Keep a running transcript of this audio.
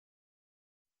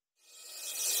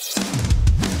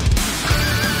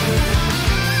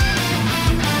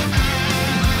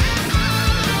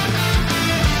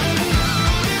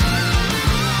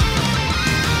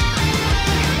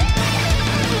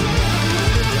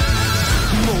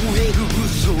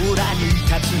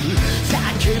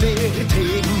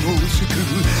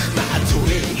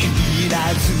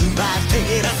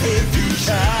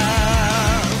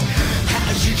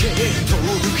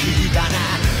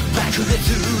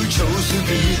ず超ス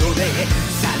ピードで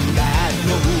サンダーの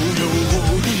よ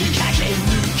うに駆け抜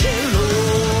けろ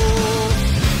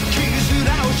絆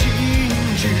を信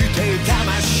じて魂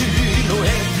のエ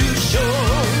プション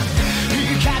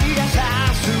光が差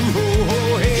す方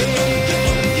へ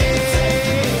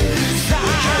さあ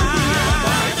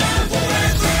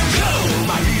舞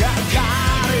い上が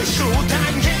れ昇誕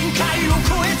限界を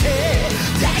超えて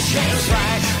大戦争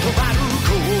止まるこ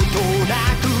とな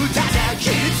く叩き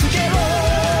つけろ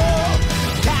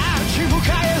立ち向か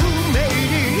え運命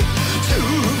に全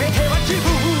ては自分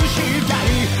次第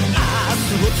明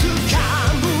日をつか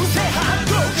むぜハー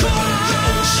ドコア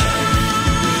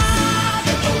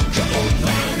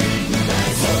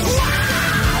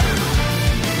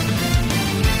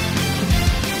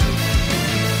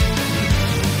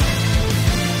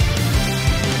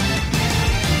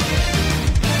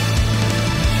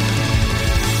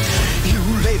揺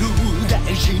れる大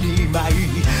地に舞い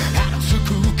熱く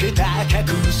け高く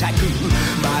咲く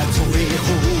まとえほ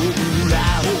ら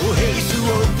をヘイスを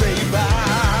ベイバー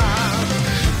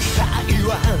才は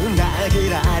投げ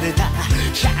られた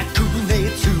灼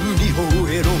熱に吠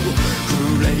えろフ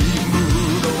レーム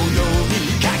のように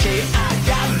駆け上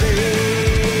がれ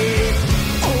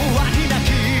終わりなき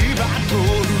バト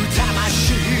ル魂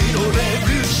のレボ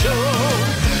リューション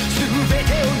全て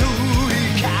を塗り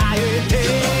替えて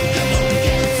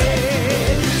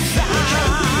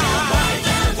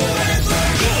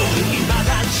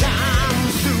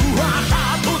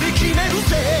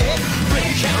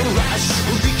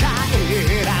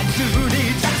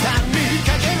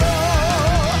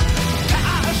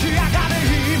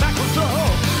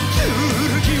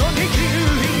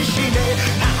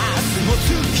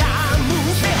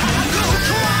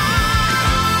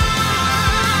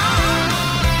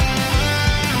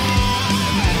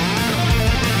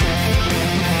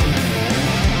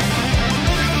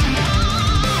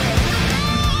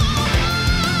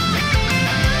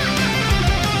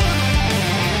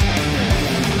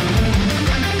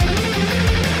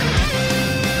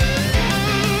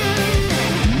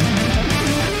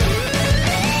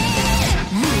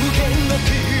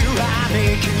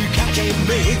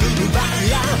巡るバ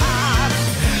イアハー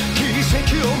奇跡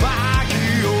を巻き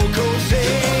起こせ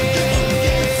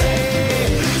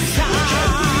さあ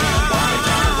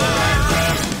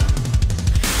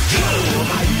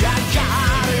舞い上が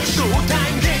れ昇誕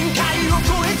限界を超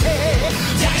えて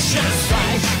ダッシュスラ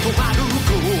イ止まる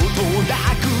ことな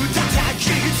く叩き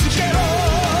つけろ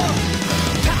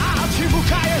立ち向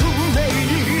かえ運命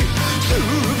に全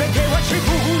ては自分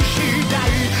次第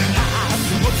明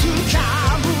日をつか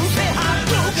む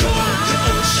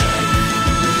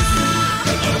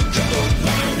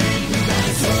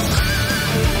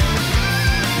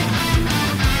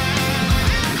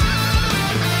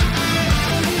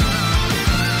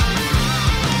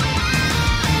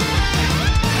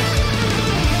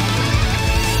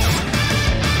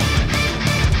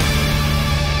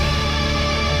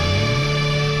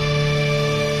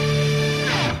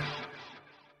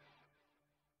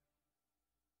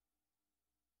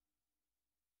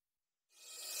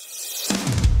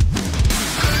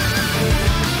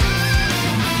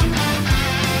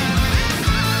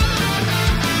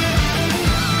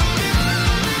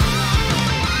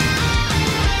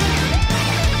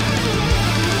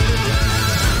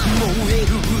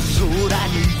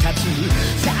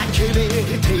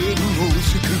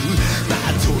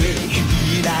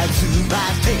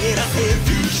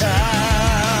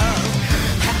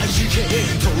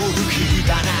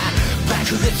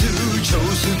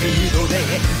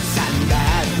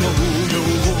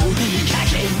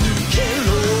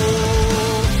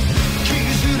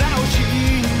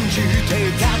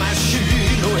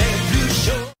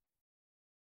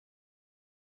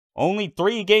Only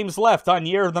 3 games left on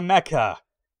Year of the Mecha.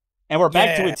 And we're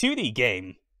back to a 2D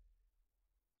game.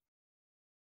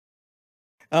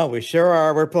 Oh, we sure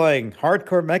are. We're playing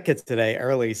Hardcore Mecha today, or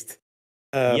at least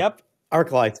Yep.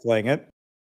 Arclight's playing it.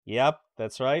 Yep,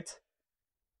 that's right.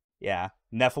 Yeah,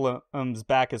 Nephilim's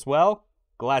back as well.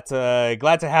 Glad to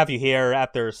have you here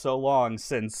after so long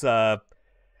since Another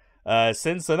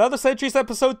Century's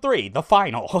episode 3, the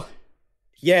final.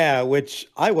 Yeah, which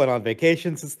I went on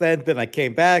vacation since then I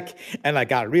came back, and I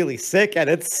got really sick, and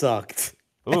it sucked.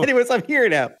 Ooh. Anyways, I'm here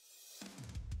now.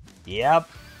 Yep.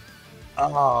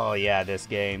 Oh, yeah, this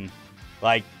game.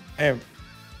 Like...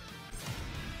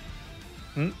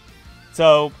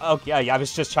 So, okay, I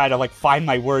was just trying to, like, find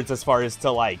my words as far as to,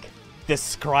 like,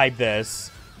 describe this.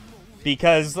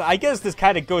 Because I guess this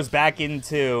kind of goes back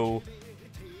into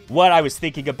what I was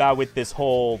thinking about with this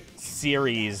whole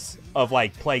series of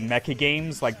like playing mecha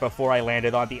games, like before I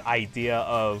landed on the idea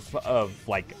of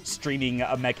like streaming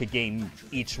a mecha game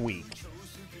each week.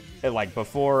 And, like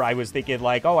before I was thinking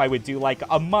like, oh, I would do like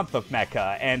a month of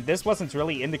mecha, and this wasn't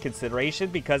really into consideration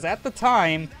because at the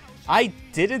time I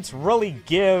didn't really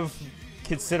give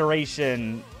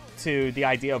consideration to the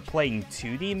idea of playing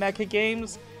 2D mecha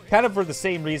games, kind of for the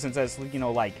same reasons as, you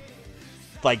know, like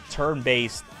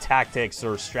turn-based tactics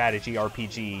or strategy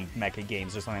RPG mecha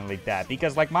games or something like that.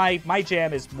 Because like my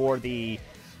jam is more the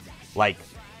like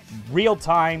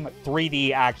real-time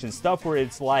 3D action stuff where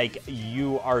it's like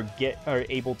you are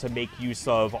able to make use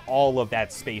of all of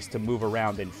that space to move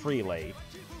around and freely.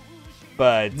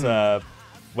 But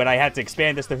when I had to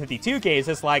expand this to 52 games,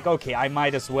 it's like, okay, I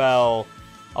might as well.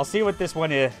 I'll see what this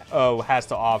one has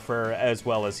to offer, as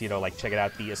well as, you know, like check it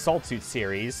out the Assault Suit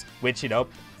series, which, you know,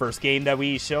 first game that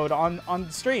we showed on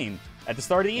the stream at the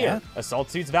start of the year, Assault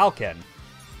Suits Valken.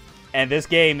 And this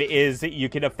game is, you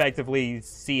can effectively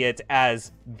see it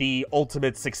as the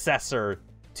ultimate successor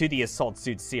to the Assault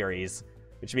Suit series,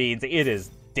 which means it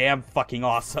is damn fucking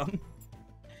awesome.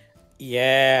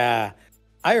 Yeah,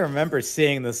 I remember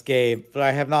seeing this game, but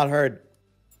I have not heard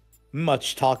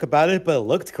much talk about it, but it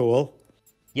looked cool.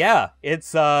 Yeah,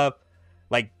 it's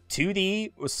like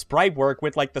 2D sprite work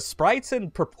with like the sprites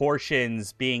and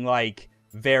proportions being like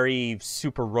very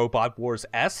Super Robot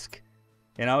Wars-esque.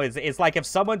 You know, it's like if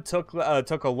someone took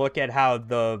a look at how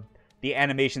the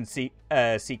animation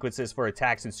sequences for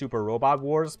attacks in Super Robot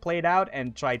Wars played out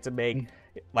and tried to make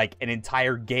like an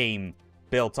entire game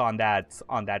built on that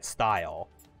style.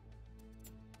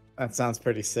 That sounds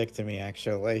pretty sick to me,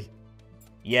 actually.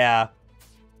 Yeah.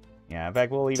 Yeah, in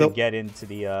fact, we'll even get into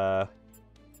the, oh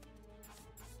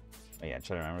yeah, I'm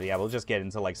trying to remember. Yeah, we'll just get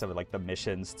into, like, some of, like, the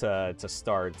missions to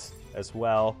start as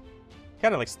well.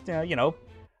 Kind of like, you know,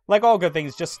 like all good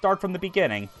things, just start from the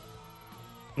beginning.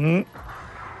 And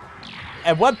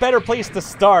what better place to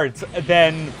start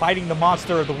than fighting the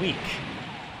monster of the week?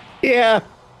 Yeah.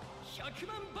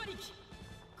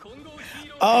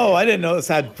 Oh, I didn't know this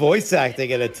had voice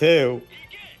acting in it, too.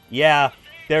 Yeah,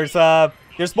 there's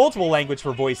multiple language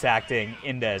for voice acting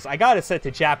in this. I got it set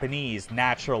to Japanese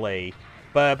naturally,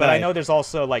 but right. I know there's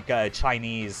also like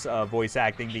Chinese voice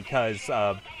acting because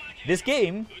this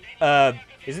game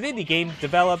is an indie game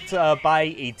developed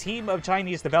by a team of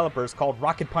Chinese developers called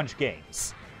Rocket Punch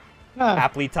Games.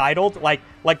 Aptly titled, like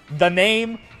the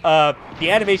name, the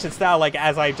animation style, like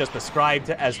as I just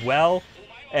described as well,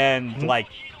 and like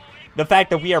the fact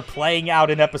that we are playing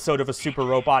out an episode of a Super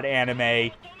Robot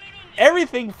anime.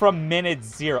 Everything from minute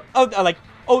 0.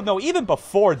 Oh no, even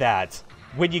before that,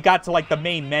 when you got to like the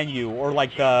main menu or like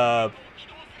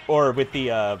with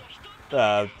the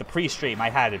pre-stream, I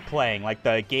had it playing like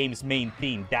the game's main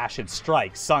theme, Dash and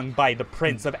Strike, sung by the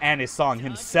Prince of Anisong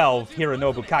himself,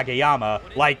 Hironobu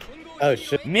Kageyama. Like, oh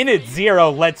shit, minute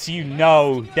 0 lets you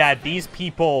know that these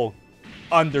people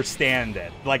understand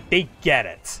it. Like, they get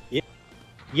it.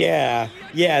 Yeah,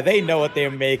 they know what they're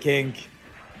making.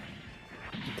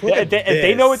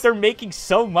 They know what they're making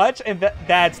so much, and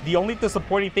that's the only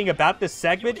disappointing thing about this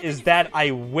segment is that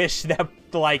I wish that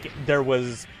like there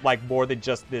was like more than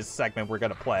just this segment we're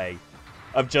gonna play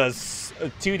of just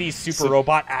 2D Super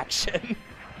Robot action.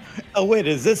 Oh wait,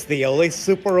 is this the only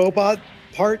Super Robot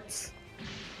parts?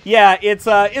 Yeah, it's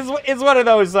one of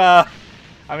those. I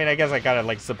mean, I guess I kind of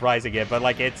like surprising it, but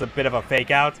like it's a bit of a fake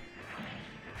out.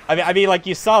 I mean, like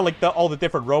you saw like all the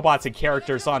different robots and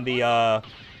characters on the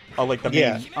like the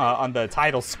main, on the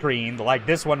title screen. Like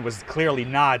this one was clearly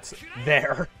not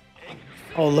there.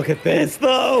 Oh, look at this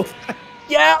though.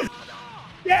 Yeah.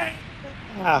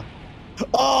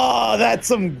 Oh, that's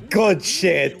some good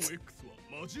shit.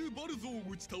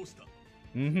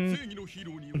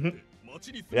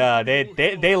 Yeah,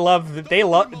 they love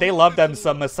them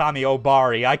some Masami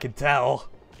Obari. I can tell.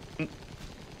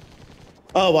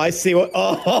 Oh, I see what.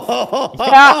 Oh,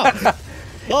 yeah.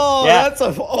 Oh, yeah. That's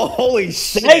a holy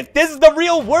shit! Hey, this is the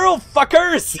real world,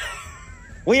 fuckers.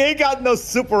 We ain't got no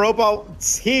super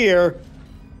robots here.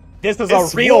 This is a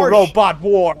real robot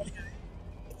war.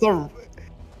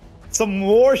 Some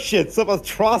more shit, some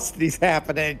atrocities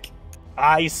happening.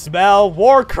 I smell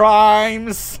war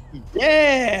crimes.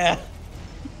 Yeah.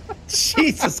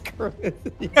 Jesus Christ.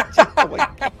 Oh my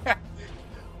God.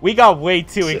 We got way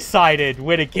too excited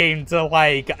when it came to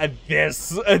like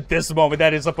this moment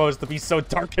that is supposed to be so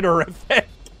dark and horrific.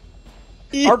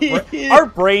 Our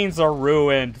brains are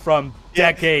ruined from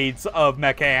decades of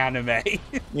mecha anime.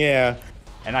 Yeah.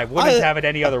 And I wouldn't have it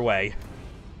any other way.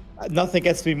 Nothing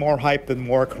gets me more hyped than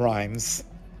war crimes.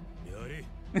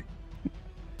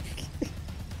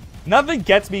 nothing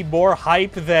gets me more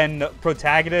hype than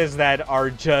protagonists that are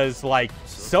just like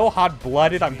so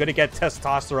hot-blooded I'm gonna get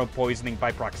testosterone poisoning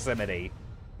by proximity.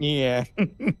 Yeah.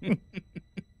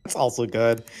 That's also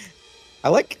good. I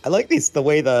like the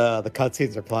way the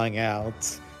cutscenes are playing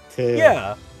out too.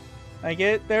 Yeah. Like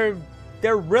they're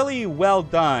really well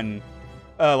done.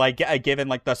 Given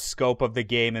like the scope of the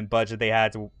game and budget they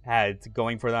had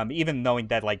going for them, even knowing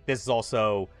that like this is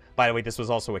also, by the way, this was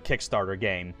also a Kickstarter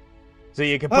game, so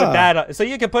you can put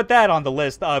that on the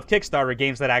list of Kickstarter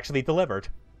games that actually delivered.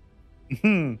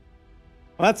 Well,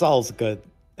 that's always good.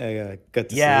 Good to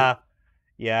see.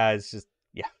 Yeah, it's just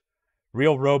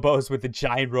real robos with the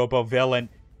giant robo villain.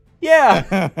 Yeah.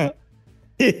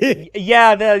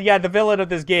 The villain of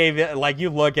this game, like you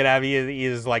look at him, he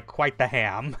is like quite the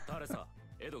ham.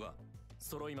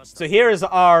 So here is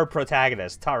our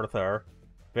protagonist, Tarthur.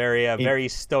 Very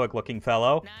stoic-looking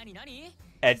fellow.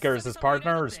 Edgar is his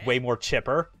partner, is way more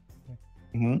chipper.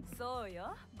 Yep.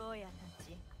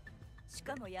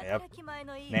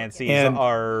 Nancy's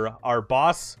our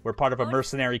boss. We're part of a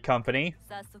mercenary company,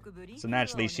 so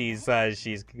naturally she's a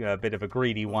bit of a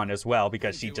greedy one as well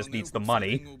because she just needs the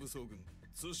money.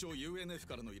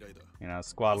 You know,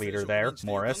 squad leader there,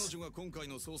 Morris.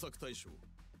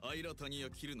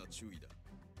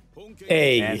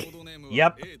 Hey.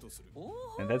 Yep.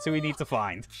 And that's who we need to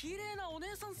find.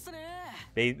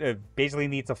 Basically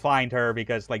need to find her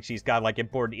because like she's got like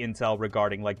important intel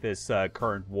regarding like this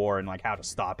current war and like how to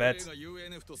stop it.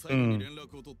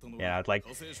 Yeah, like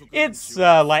it's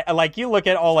like you look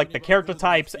at all like the character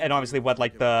types and obviously what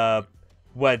like the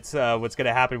what's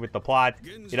gonna happen with the plot.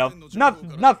 You know,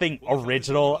 nothing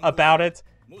original about it.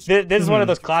 This is one of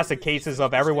those classic cases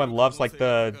of everyone loves like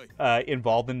the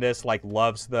involved in this, like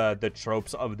loves the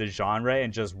tropes of the genre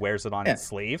and just wears it on its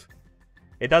sleeve.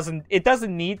 It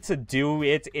doesn't need to do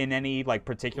it in any like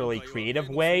particularly creative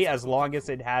way as long as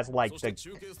it has like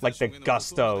the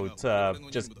gusto to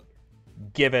just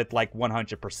give it like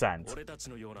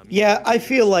 100%. Yeah, I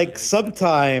feel like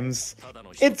sometimes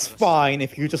it's fine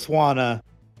if you just wanna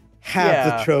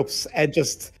have the tropes and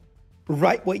just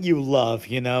write what you love,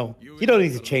 you know? You don't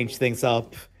need to change things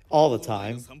up all the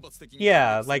time.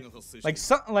 Yeah, like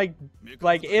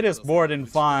it is more than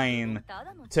fine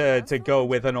to go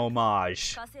with an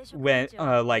homage when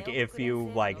like if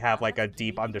you like have like a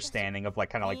deep understanding of like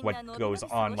kind of like what goes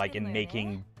on like in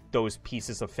making those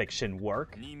pieces of fiction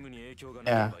work.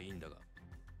 Yeah.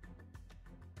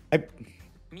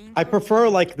 I prefer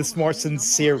like this more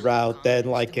sincere route than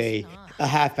like a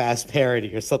half-assed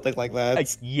parody or something like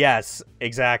that. Yes,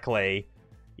 exactly.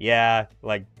 Yeah,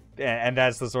 like, and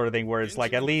that's the sort of thing where it's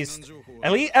like at least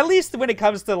when it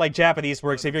comes to like Japanese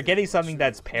works, if you're getting something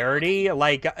that's parody,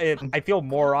 like I feel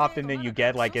more often than you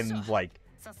get like in like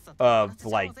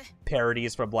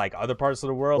parodies from like other parts of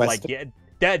the world, Western. like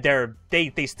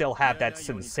they still have that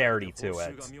sincerity to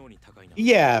it.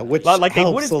 Yeah, which like they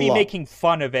helps wouldn't a be lot. making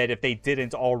fun of it if they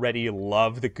didn't already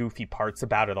love the goofy parts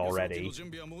about it already.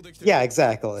 Yeah,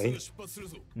 exactly.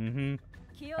 Mm-hmm.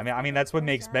 I mean that's what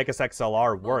makes Megas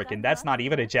XLR work, and that's not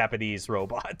even a Japanese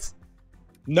robot.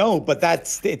 No, but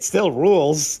it still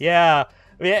rules. Yeah.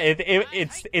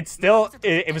 It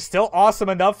was still awesome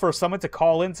enough for someone to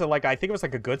call into like I think it was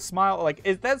like a Good Smile, like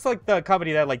that's like the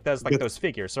company that like does like those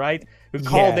figures, right? Who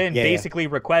called in basically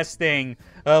requesting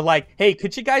like, hey,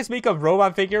 could you guys make a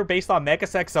robot figure based on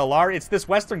Megas XLR? It's this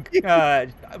Western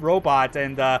robot,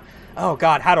 and oh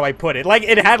god, how do I put it? Like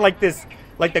it had like this,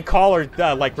 like the caller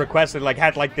like requested like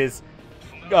had like this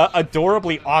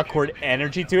adorably awkward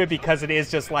energy to it because it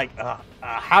is just like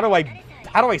how do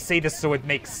I say this so it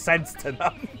makes sense to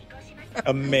them?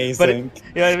 Amazing.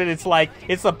 But it's like,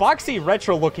 it's a boxy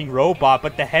retro-looking robot,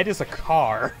 but the head is a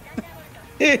car.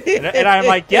 and I'm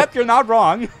like, yep, you're not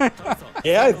wrong.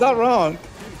 Yeah, it's not wrong.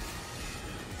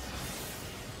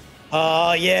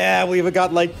 Oh, yeah, we even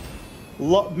got, like,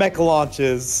 mecha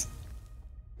launches.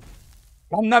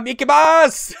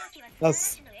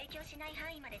 That's...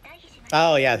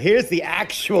 Oh, yeah, here's the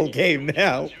actual game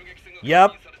now.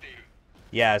 Yep.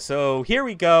 Yeah, so here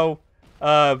we go.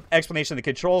 Explanation of the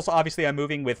controls. Obviously, I'm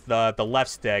moving with the left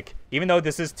stick. Even though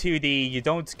this is 2D, you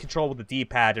don't control with the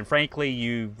D-pad, and frankly,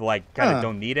 you like kind of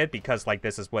don't need it because like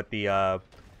this is what the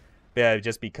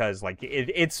just because like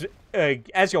it's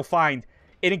as you'll find,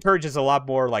 it encourages a lot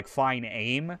more like fine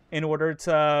aim in order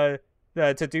to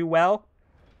do well.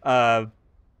 No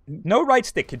right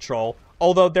stick control,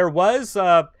 although there was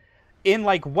in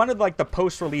like one of like the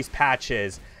post-release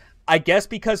patches. I guess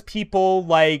because people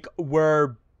like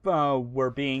were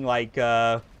being like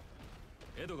I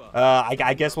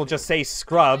guess we'll just say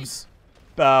scrubs,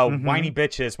 whiny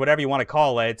bitches, whatever you want to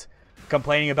call it,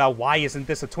 complaining about why isn't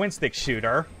this a twin-stick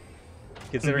shooter,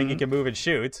 considering you can move and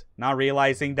shoot, not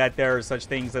realizing that there are such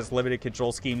things as limited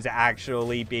control schemes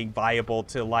actually being viable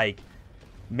to, like,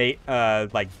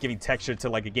 giving texture to,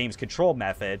 like, a game's control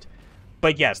method.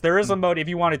 But yes, there is a mode, if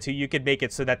you wanted to, you could make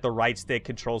it so that the right stick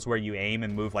controls where you aim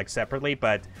and move, like, separately,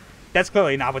 but that's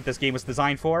clearly not what this game was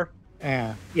designed for.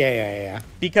 Yeah.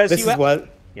 Because this is what...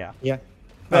 Yeah. Yeah.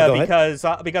 Because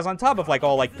on top of, like,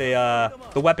 all, like, the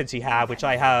weapons you have, which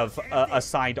I have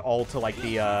assigned all to, like,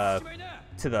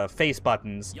 to the face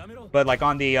buttons, but, like,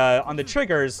 on the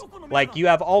triggers, like, you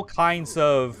have all kinds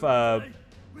of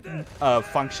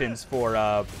functions for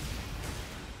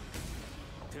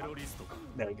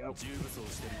there we go.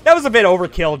 That was a bit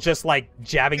overkill, just, like,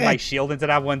 jabbing my shield into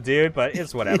that one dude, but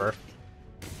it's whatever.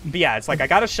 But yeah, it's like I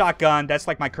got a shotgun. That's,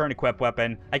 like, my current equipped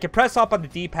weapon. I can press up on the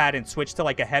D-pad and switch to,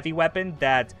 like, a heavy weapon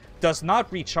that does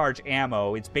not recharge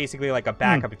ammo. It's basically like a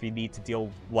backup if you need to deal,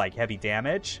 like, heavy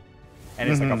damage. And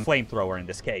it's like a flamethrower in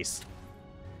this case.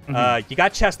 You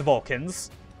got chest Vulcans.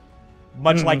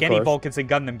 Much like any Vulcans in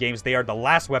Gundam games, they are the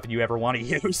last weapon you ever want to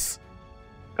use.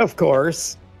 Of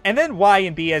course. And then Y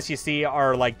and B, as you see,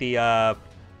 are, like, the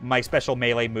my special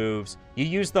melee moves. You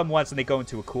use them once and they go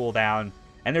into a cooldown.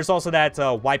 And there's also that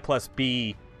Y plus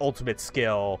B ultimate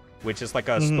skill, which is like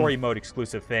a story mode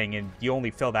exclusive thing, and you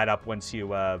only fill that up once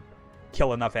you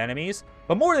kill enough enemies.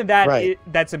 But more than that,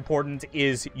 that's important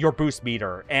is your boost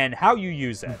meter and how you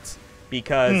use it.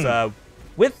 Because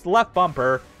with left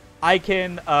bumper, I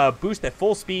can boost at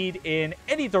full speed in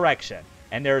any direction.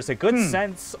 And there's a good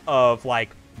sense of,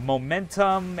 like,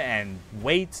 momentum and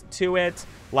weight to it.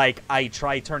 Like, I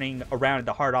try turning around in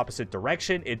the hard opposite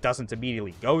direction. It doesn't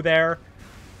immediately go there.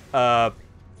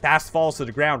 Fast falls to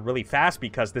the ground really fast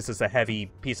because this is a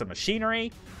heavy piece of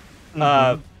machinery.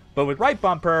 But with right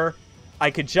bumper,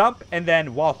 I could jump and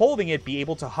then, while holding it, be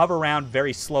able to hover around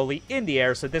very slowly in the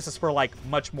air. So this is for, like,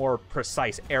 much more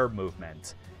precise air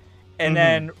movement. And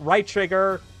then right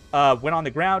trigger, when on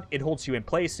the ground, it holds you in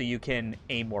place so you can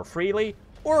aim more freely.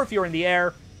 Or if you're in the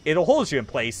air, it'll hold you in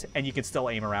place and you can still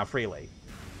aim around freely.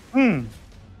 And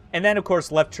then, of course,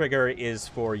 left trigger is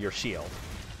for your shield.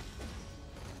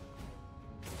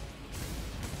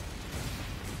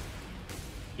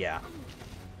 Yeah,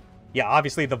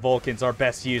 obviously the Vulcans are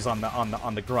best used on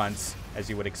the grunts, as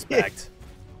you would expect.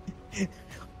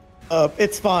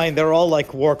 It's fine. They're all,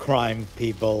 like, war crime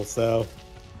people, so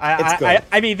it's good.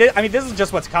 I mean, this is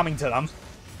just what's coming to them.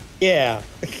 Yeah.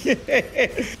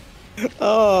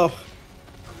 Oh,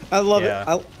 I love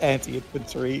it.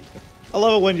 Anti-infantry. I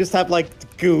love it when you just have,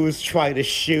 like, goose trying to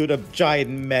shoot a giant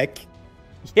mech.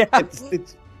 Yeah,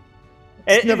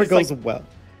 it never goes well.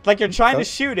 Like, you're trying to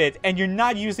shoot it, and you're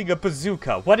not using a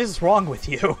bazooka. What is wrong with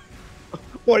you?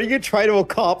 What are you trying to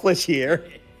accomplish here?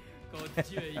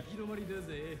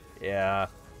 Yeah,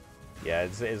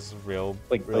 it's real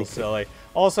silly.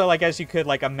 Also, like, as you could,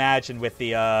 like, imagine with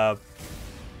the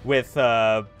with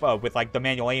like the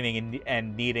manual aiming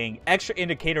and needing extra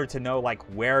indicator to know, like,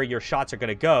 where your shots are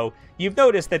gonna go, you've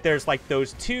noticed that there's, like,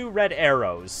 those two red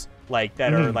arrows, like,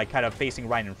 that are, like, kind of facing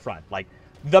right in front, like.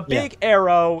 The big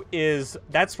arrow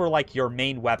that's for, like, your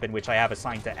main weapon, which I have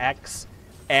assigned to X,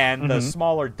 and the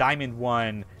smaller diamond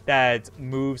one that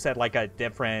moves at, like, a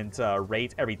different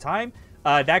rate every time,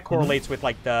 that correlates with,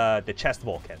 like, the chest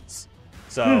Vulcans.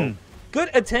 So, good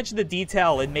attention to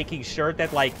detail in making sure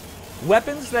that, like,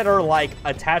 weapons that are, like,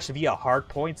 attached via hard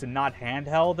points and not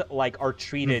handheld, like, are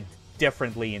treated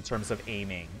differently in terms of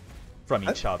aiming from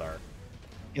each other.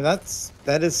 Yeah,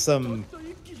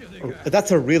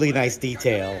 that's a really nice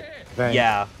detail. Right?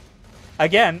 Yeah.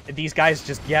 Again, these guys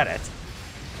just get it.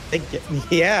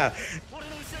 Yeah.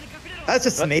 That's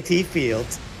just an AT field.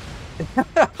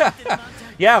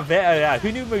 Yeah,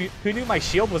 who knew my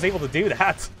shield was able to do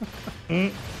that?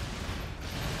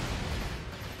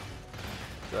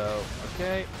 So,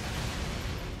 okay.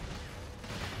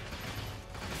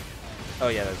 Oh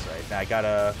yeah, that's right. I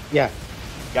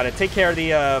gotta take care of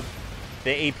the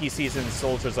APCs and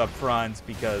soldiers up front,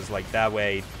 because, like, that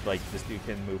way, like, this dude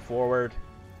can move forward.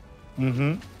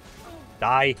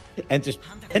 Die. And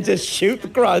just shoot the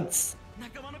grunts.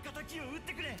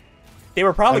 They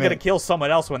were probably gonna kill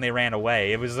someone else when they ran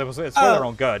away. It's for their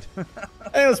own good.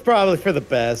 It was probably for the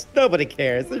best. Nobody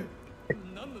cares.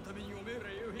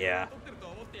 Yeah.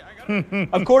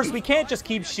 Of course, we can't just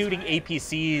keep shooting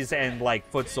APCs and, like,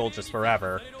 foot soldiers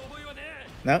forever.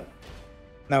 No.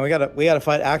 No, we gotta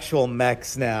fight actual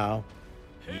mechs now.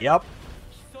 Yep.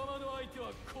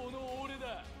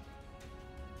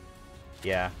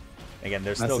 Yeah. Again,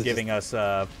 they're still giving us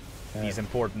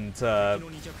important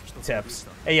tips.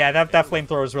 And yeah, that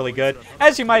flamethrower is really good.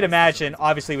 As you might imagine,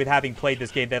 obviously with having played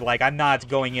this game, that like I'm not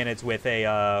going in it with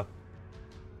a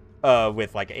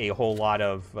like a whole lot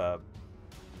of.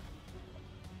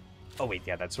 Oh wait,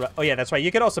 yeah, that's right. Oh yeah, that's right.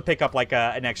 You could also pick up like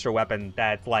an extra weapon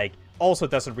that like also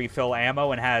doesn't refill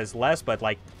ammo and has less, but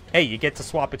like, hey, you get to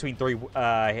swap between 3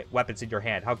 weapons in your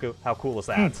hand. How cool is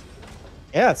that?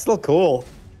 Yeah, it's still cool.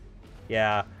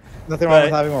 Yeah. Nothing wrong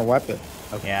with having more weapons.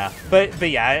 Okay. Yeah, but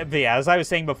yeah, as I was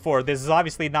saying before, this is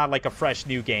obviously not like a fresh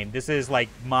new game. This is like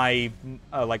my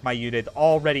unit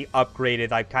already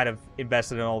upgraded. I've kind of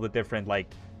invested in all the different like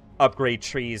upgrade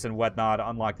trees and whatnot,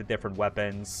 unlock the different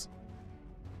weapons.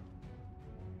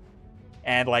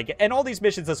 And like, and all these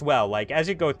missions as well, like as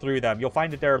you go through them, you'll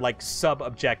find that there are like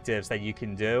sub-objectives that you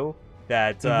can do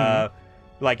that,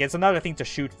 like it's another thing to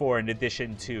shoot for in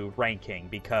addition to ranking,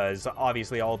 because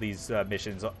obviously all these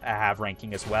missions have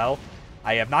ranking as well.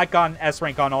 I have not gotten S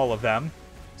rank on all of them.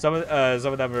 Some of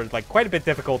them are like quite a bit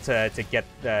difficult to get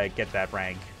that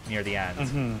rank near the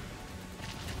end.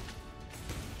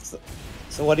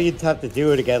 So what do you have to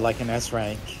do to get like an S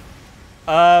rank?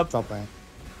 Something.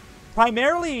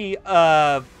 Primarily,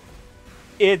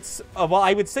 it's well,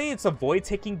 I would say it's avoid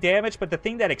taking damage, but the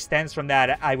thing that extends from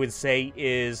that, I would say,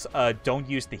 is don't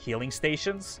use the healing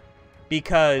stations,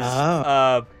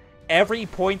 because every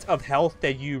point of health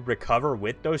that you recover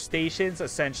with those stations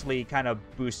essentially kind of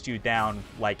boosts you down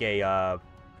like a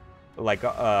like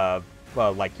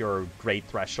your grade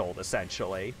threshold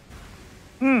essentially.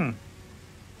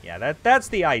 Yeah, that's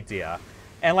the idea.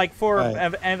 And like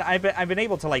and I've been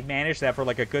able to like manage that for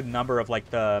like a good number of like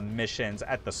the missions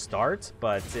at the start,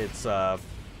 but it's yeah,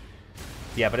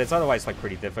 but it's otherwise like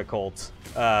pretty difficult.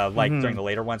 Like during the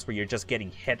later ones where you're just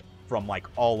getting hit from like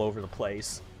all over the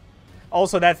place.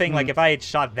 Also, that thing, like if I had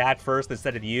shot that first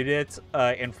instead of the unit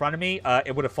in front of me,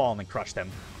 it would have fallen and crushed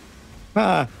him.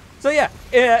 So yeah,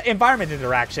 environment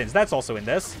interactions. That's also in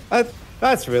this.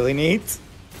 That's really neat.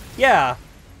 Yeah,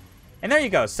 and there you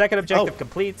go. Second objective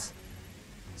complete.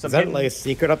 Is that like a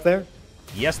secret up there?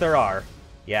 Yes, there are.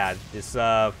 Yeah, this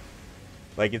like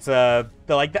it's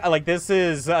like this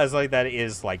is like that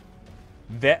is like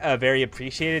very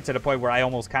appreciated to the point where I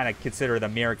almost kind of consider it a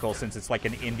miracle, since it's like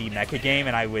an indie mecha game,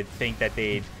 and I would think that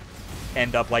they'd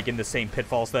end up like in the same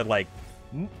pitfalls that like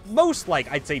most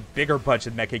like I'd say bigger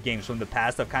budget mecha games from the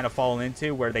past have kind of fallen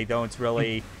into, where they don't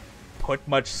really put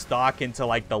much stock into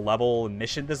like the level and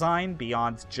mission design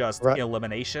beyond just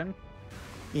elimination.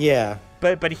 Yeah.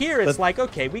 But here it's like,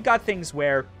 okay, we got things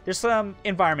where there's some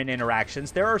environment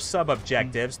interactions, there are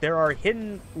sub-objectives, there are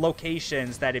hidden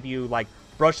locations that if you, like,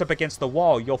 brush up against the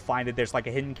wall, you'll find that there's, like,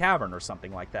 a hidden cavern or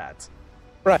something like that.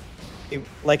 Right.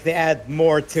 Like, they add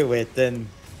more to it than...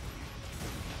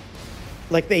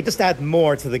 Like, they just add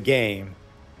more to the game.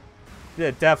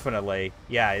 Yeah, definitely.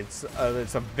 Yeah, it's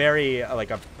a very,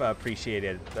 like,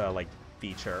 appreciated, like,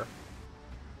 feature.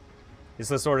 It's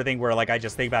the sort of thing where, like, I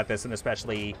just think about this, and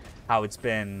especially how it's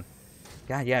been...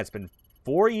 God, yeah, it's been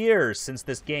 4 years since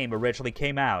this game originally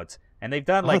came out. And they've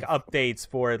done, like, updates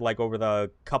for it, like, over the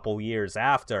couple years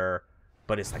after.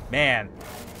 But it's like, man,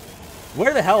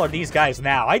 where the hell are these guys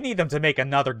now? I need them to make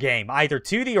another game, either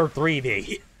 2D or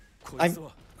 3D.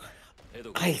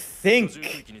 I think,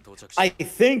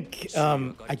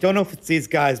 I don't know if it's these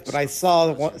guys, but I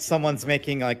saw someone's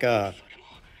making, like, a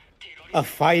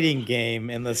fighting game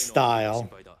in this style.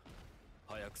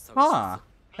 Huh.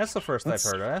 That's the first I've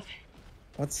heard of.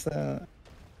 What's But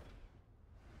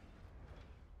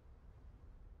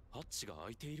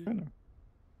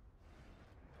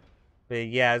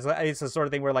yeah, it's the sort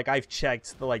of thing where like I've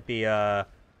checked the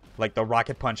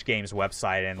Rocket Punch Games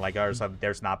website, and like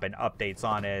there's not been updates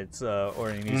on it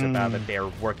or any news about that they're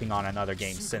working on another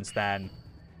game since then.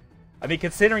 I mean,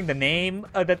 considering the name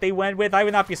that they went with, I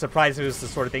would not be surprised if it was the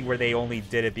sort of thing where they only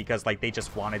did it because, like, they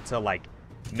just wanted to, like,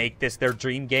 make this their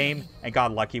dream game and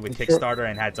got lucky with Kickstarter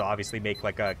and had to obviously make,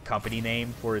 like, a company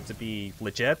name for it to be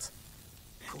legit.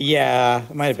 Yeah,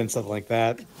 it might have been something like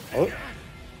that. Oh,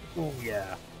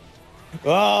 yeah.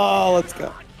 Oh, let's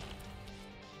go.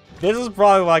 This is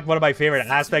probably, like, one of my favorite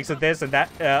aspects of this and that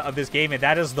of this game, and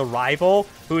that is the rival,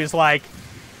 who is, like,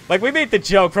 we made the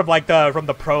joke from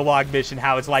the prologue mission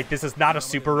how it's like, this is not a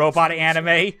super robot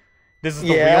anime. This is the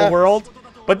real world.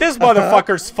 But this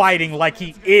motherfucker's fighting like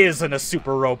he is in a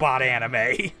super robot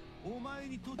anime.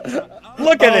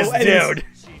 Look at this dude.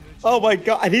 Oh my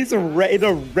god, and he's a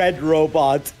red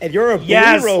robot, and you're a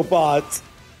blue robot.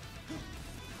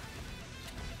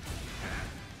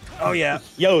 Oh yeah.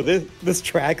 Yo, this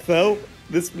track though,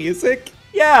 this music.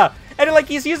 Yeah. And like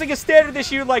he's using a standard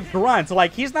issue like grunt.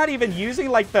 Like he's not even using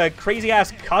like the crazy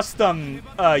ass custom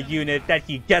unit that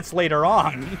he gets later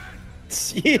on.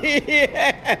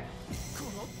 Yeah.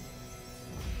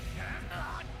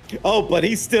 Oh, but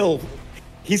he's still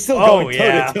going toe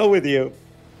to toe with you.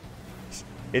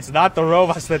 It's not the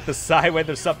robots that decide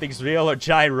whether something's real or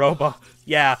giant robot.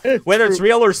 Yeah, whether it's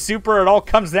real or super, it all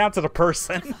comes down to the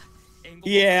person.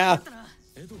 Yeah.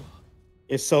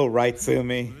 You're so right,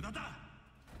 Sumi.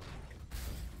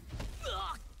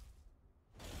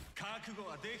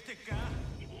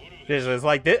 This is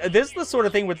like this is the sort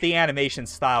of thing with the animation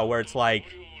style where it's like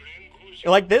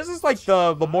this is like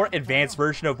the more advanced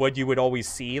version of what you would always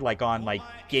see like on like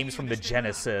games from the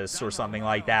Genesis or something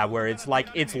like that, where it's like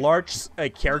it's large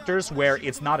characters where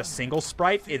it's not a single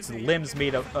sprite, it's limbs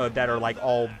made of that are like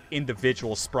all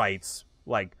individual sprites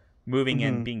like moving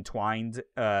and being twined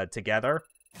together.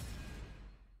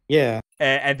 Yeah.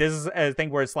 And this is a thing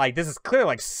where it's like this is clearly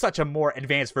like such a more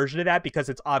advanced version of that, because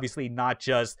it's obviously not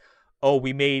just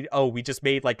we just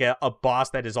made like a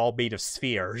boss that is all made of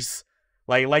spheres.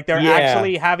 Like they're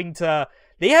actually having to.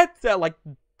 They had to, like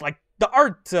the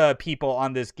art people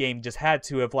on this game just had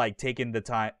to have like taken the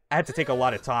time. Had to take a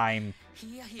lot of time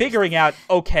figuring out,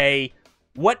 okay,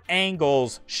 what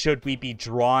angles should we be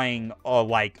drawing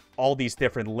like all these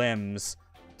different limbs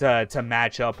to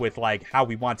match up with like how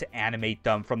we want to animate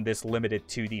them from this limited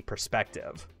 2D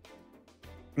perspective.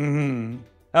 Mm-hmm.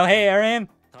 Oh, hey, Aram.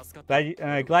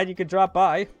 Glad you could drop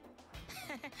by.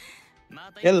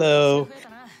 Hello.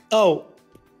 Oh,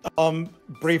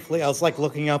 briefly, I was like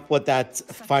looking up what that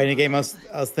fighting game I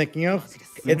was thinking of.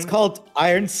 It's called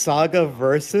Iron Saga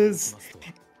Versus,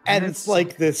 and it's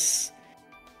like this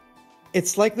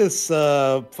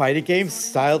fighting game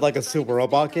styled like a Super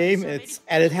Robot game. It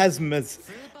has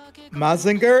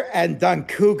Mazinger and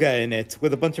Dankuga in it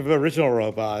with a bunch of original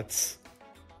robots.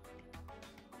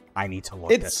 I need to look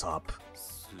this up.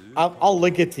 I'll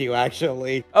link it to you,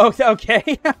 actually. Oh,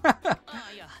 okay.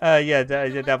 Yeah,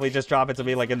 definitely just drop it to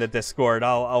me like in the Discord.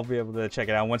 I'll be able to check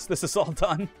it out once this is all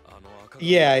done.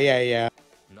 Yeah.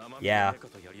 Yeah,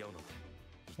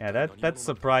 that's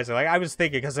surprising. Like I was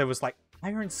thinking, because it was like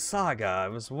Iron Saga. I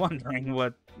was wondering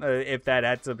what if that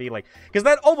had to be like, because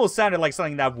that almost sounded like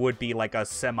something that would be like a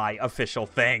semi-official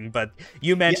thing. But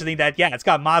you mentioning that, it's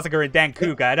got Mazinger and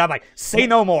Dankuga, and I'm like, say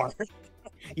no more.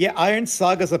 Yeah, Iron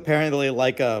Saga's apparently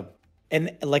like an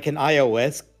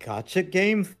iOS gacha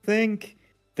game thing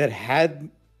that had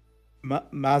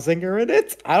Mazinger in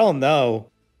it. I don't know.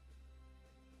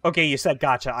 Okay, you said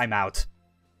gacha. I'm out.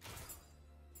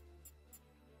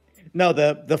 No,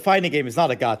 the fighting game is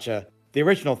not a gacha. The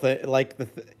original thing, like this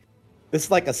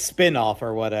is like a spin-off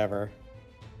or whatever.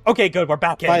 Okay, good. We're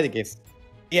back in. Fighting games.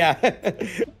 Yeah.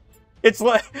 It's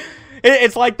like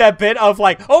that bit of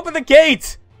like, open the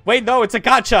gate. Wait, no, it's a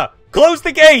gacha. Close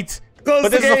the gate. But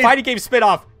this is a fighting game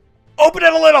spin-off. Open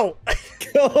it a little.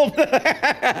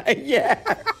 Yeah.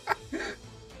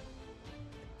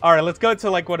 All right, let's go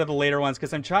to like one of the later ones,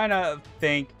 because I'm trying to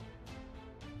think.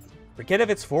 Forget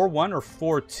if it's 4.1 or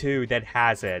 4.2 that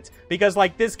has it, because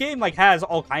like this game like has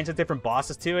all kinds of different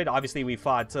bosses to it. Obviously, we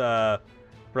fought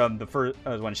from the first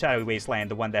one, Shadowy Wasteland,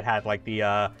 the one that had like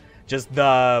the just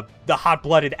the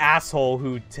hot-blooded asshole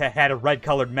who had a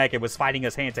red-colored mech and was fighting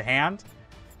us hand to hand.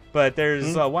 But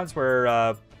there's ones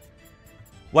where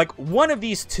like one of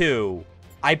these two,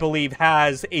 I believe,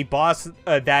 has a boss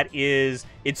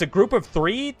it's a group of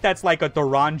 3 that's like a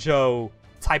Doranjo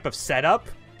type of setup,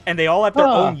 and they all have their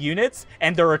own units,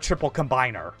 and they're a triple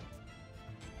combiner.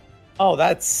 Oh,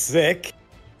 that's sick.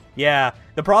 Yeah,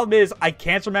 the problem is I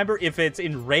can't remember if it's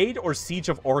in Raid or Siege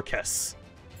of Orcus.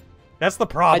 That's the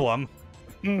problem.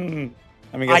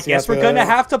 I guess we're gonna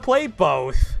have to play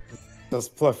both.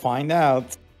 Just find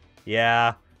out.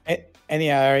 Yeah.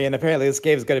 And apparently this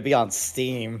game is gonna be on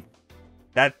Steam.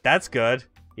 That's good.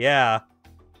 Yeah.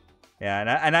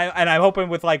 Yeah, and I'm hoping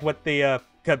with like what the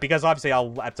because obviously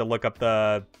I'll have to look up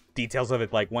the details of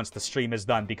it like once the stream is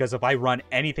done, because if I run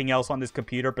anything else on this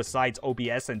computer besides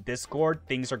OBS and Discord,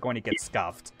 things are going to get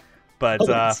scuffed. But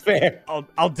that's fair.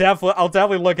 I'll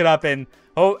definitely look it up, and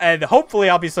hopefully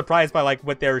I'll be surprised by like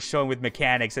what they're showing with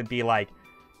mechanics and be like,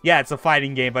 yeah, it's a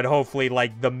fighting game, but hopefully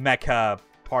like the mecha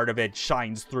part of it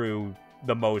shines through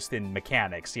the most in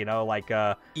mechanics, you know, like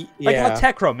how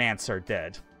Techromancer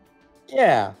did.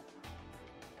 Yeah.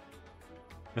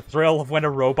 The thrill of when a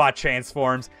robot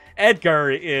transforms.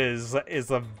 Edgar is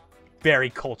a very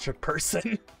cultured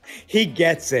person. He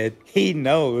gets it. He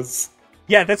knows.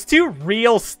 Yeah, that's too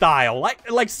real style.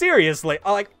 Like seriously.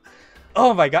 Like,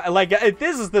 oh my god. Like,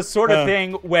 this is the sort of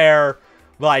thing where,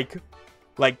 like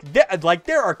Like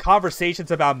there are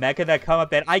conversations about mecha that come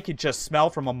up that I could just smell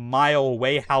from a mile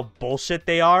away how bullshit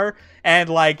they are. And,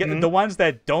 like, the ones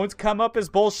that don't come up as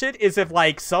bullshit is if,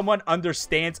 like, someone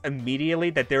understands immediately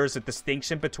that there is a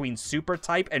distinction between super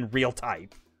type and real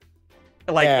type.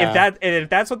 Like, if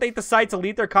that's what they decide to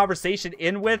lead their conversation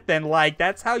in with, then, like,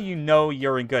 that's how you know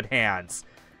you're in good hands.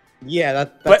 Yeah,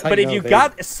 that's but if you've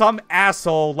got some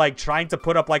asshole, like, trying to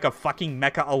put up, like, a fucking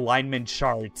mecha alignment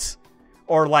chart,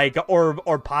 or, like,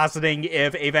 or positing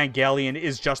if Evangelion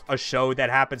is just a show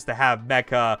that happens to have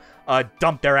mecha,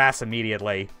 dump their ass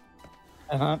immediately.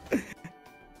 Uh-huh.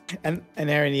 And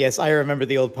Aaron, yes, I remember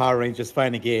the old Power Rangers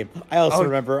fighting game. I also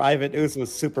remember Ivan Ooze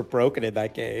was super broken in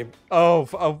that game.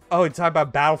 Oh, you're talking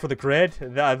about Battle for the Grid?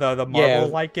 The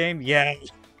Marvel-like game? Yeah.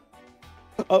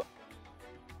 Oh.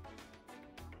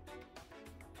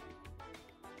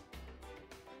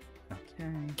 Okay.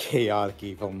 Chaotic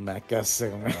evil mecha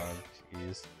soon. Oh,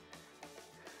 jeez.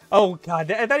 Oh, God,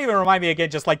 that even remind me again,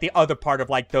 just, like, the other part of,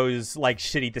 like, those, like,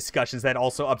 shitty discussions that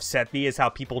also upset me is how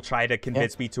people try to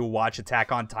convince me to watch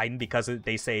Attack on Titan because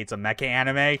they say it's a mecha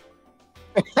anime.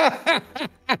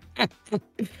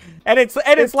 and it's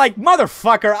like,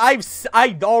 motherfucker,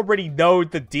 I already know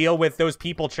the deal with those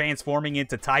people transforming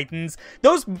into Titans.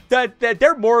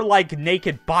 They're more like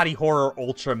naked body horror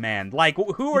Ultraman. Like,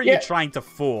 who are you trying to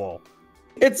fool?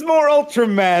 It's more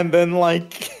Ultraman than,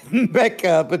 like,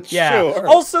 mecha, but sure.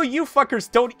 Also, you fuckers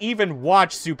don't even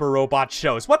watch Super Robot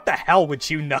shows. What the hell would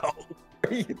you know?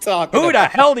 What are you talking Who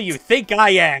about? the hell do you think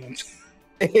I am?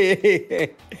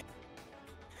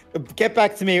 Get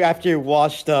back to me after you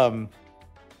watched,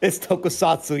 it's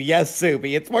Tokusatsu. Yes,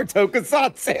 Subi, it's more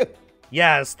Tokusatsu.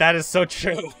 Yes, that is so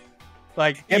true.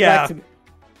 Like, Get yeah. back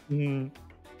to me.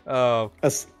 Oh.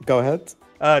 Go ahead.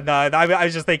 No, I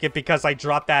was just thinking because I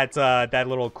dropped that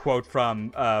little quote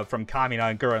from Kamina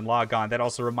and Gurren Lagann that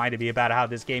also reminded me about how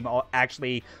this game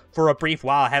actually, for a brief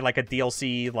while, had like a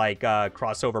DLC like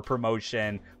crossover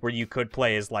promotion where you could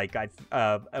play as like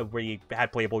where you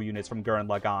had playable units from Gurren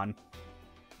Lagann.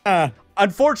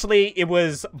 Unfortunately, it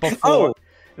was before.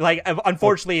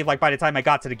 Unfortunately, like by the time I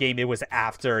got to the game, it was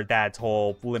after that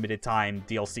whole limited time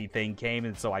DLC thing came,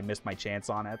 and so I missed my chance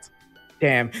on it.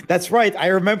 Damn, that's right. I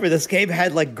remember this game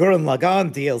had like Gurren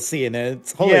Lagann DLC in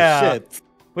it. Holy shit!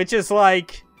 Which is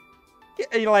like,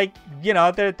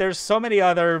 there's so many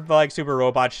other like Super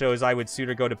Robot shows I would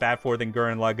sooner go to bat for than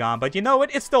Gurren Lagann. But you know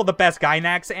what? It's still the best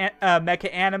Gainax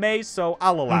mecha anime, so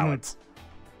I'll allow it.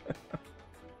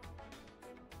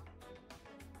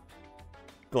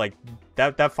 Like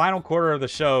that final quarter of the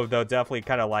show, though, definitely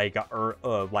kind of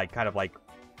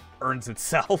earns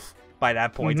itself by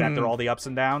that point after all the ups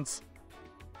and downs.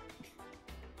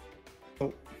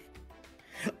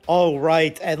 Oh,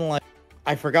 right, and like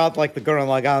I forgot, like the Gurren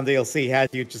Lagann DLC had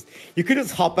you could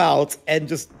just hop out and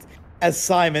just as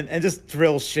Simon and just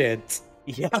drill shit.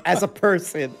 Yeah, as a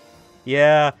person.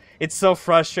 Yeah, it's so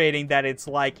frustrating that it's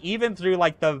like even through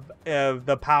like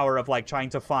the power of like trying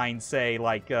to find, say,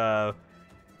 like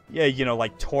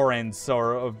like torrents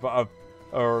or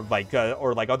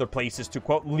other places to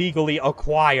quote legally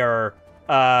acquire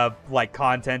like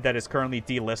content that is currently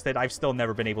delisted. I've still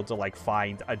never been able to like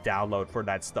find a download for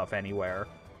that stuff anywhere.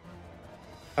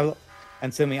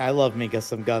 And Sumi, I love me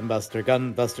some Gunbuster.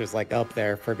 Gunbuster's like up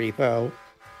there for me though.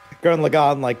 Gurren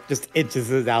Lagann like just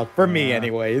inches it out for me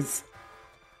anyways.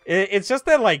 It's just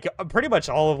that like pretty much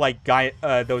all of like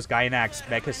those Gainax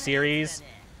mecha series,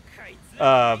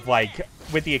 like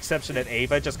with the exception of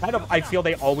Ava, just kind of I feel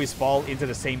they always fall into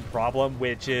the same problem,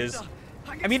 which is,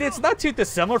 I mean, it's not too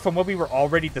dissimilar from what we were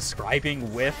already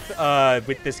describing with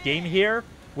this game here,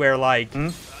 where like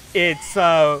it's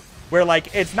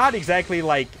not exactly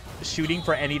like shooting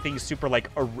for anything super like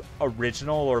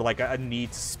original or like a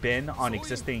neat spin on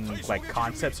existing like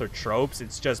concepts or tropes.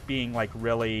 It's just being like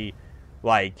really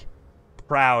like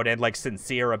proud and like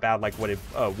sincere about like what it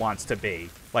wants to be.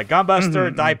 Like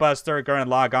Gunbuster, Diebuster, Gurren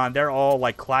Lagann, they're all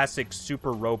like classic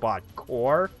Super Robot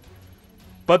core.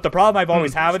 But the problem I've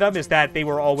always had with them is that they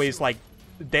were always like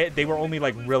they were only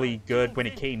like really good when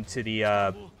it came to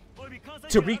the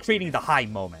to recreating the high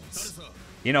moments.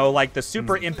 You know, like the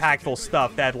super impactful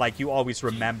stuff that like you always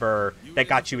remember that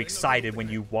got you excited when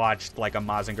you watched like a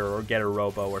Mazinger or Getter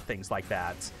Robo or things like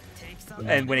that.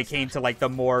 And when it came to like the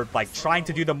more like trying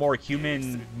to do the more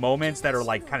human moments that are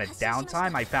like kind of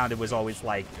downtime, I found it was always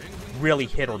like really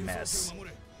hit or miss.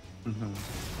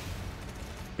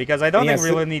 Because I don't think we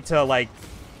really need to like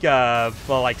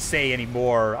say any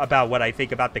more about what I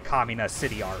think about the Kamina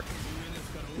City arc.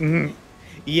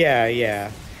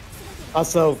 Yeah.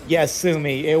 Also, yes,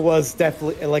 Sumi, it was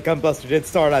definitely, like, Gunbuster did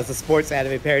start as a sports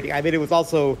anime parody. I mean, it was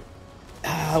also,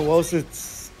 what was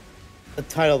it? The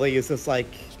title they used is like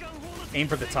Aim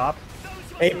for the Top.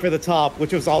 Aim for the Top,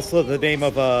 which was also the name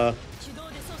of a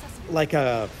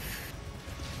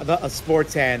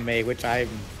sports anime, which I'm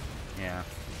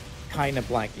kind of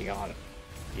blanking on.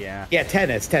 Yeah,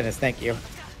 tennis. Thank you.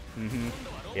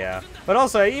 Yeah, but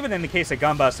also even in the case of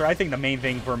Gunbuster, I think the main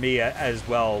thing for me as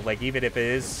well, like even if it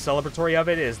is celebratory of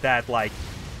it, is that like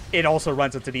it also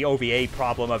runs into the OVA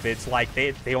problem of it's like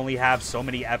they only have so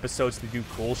many episodes to do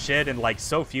cool shit, and like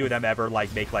so few of them ever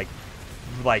like make like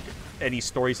any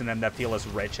stories in them that feel as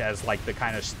rich as like the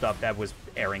kind of stuff that was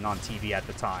airing on TV at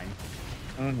the time.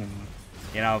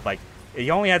 You know, like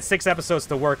you only had 6 episodes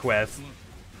to work with.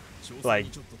 Like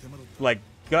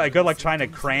good luck trying to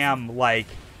cram like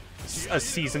a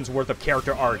season's worth of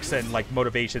character arcs and like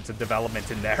motivations and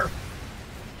development in there.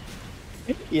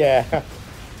 Yeah.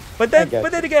 But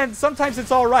then again, sometimes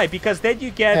it's all right because then you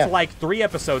get like 3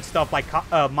 episode stuff like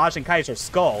Majin Kaiser's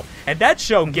Skull, and that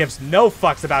show gives no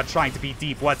fucks about trying to be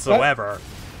deep whatsoever.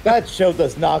 That show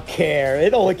does not care.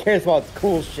 It only cares about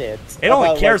cool shit. It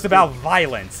only cares about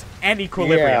violence and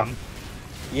equilibrium.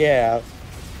 Yeah.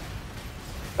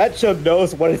 That show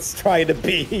knows what it's trying to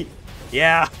be.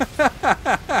 Yeah.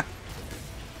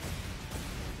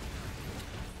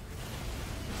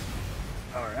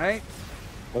 All right.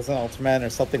 Was it Ultraman or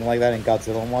something like that in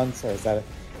Godzilla once, or is that?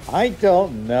 I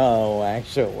don't know,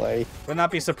 actually. Would not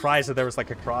be surprised if there was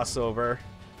like a crossover.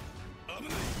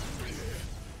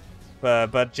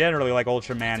 But generally, like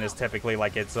Ultraman is typically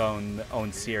like its own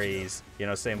series. You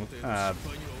know, same.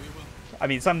 I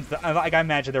mean, like I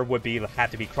imagine there would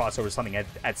have to be crossover or something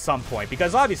at some point,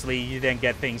 because obviously you then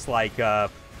get things like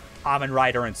Kamen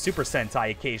Rider and Super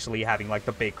Sentai occasionally having like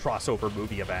the big crossover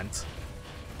movie event.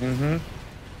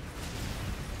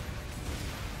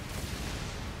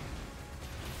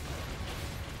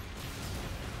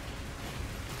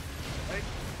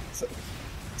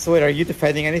 So wait, are you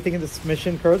defending anything in this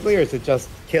mission currently, or is it just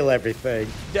kill everything?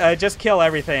 Just kill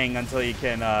everything until you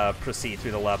can proceed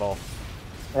through the level.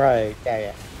 Right.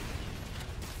 Yeah.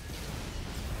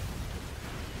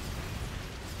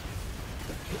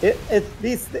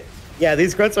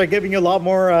 These grunts are giving you a lot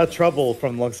more trouble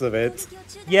from the looks of it.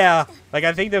 Yeah, like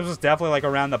I think this was definitely like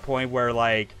around the point where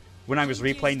like when I was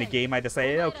replaying the game, I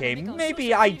decided, okay,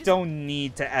 maybe I don't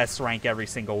need to S rank every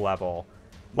single level.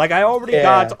 Like I already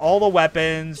got all the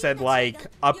weapons and like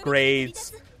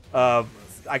upgrades. I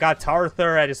got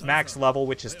Tarthur at his max level,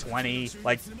 which is 20.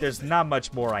 Like there's not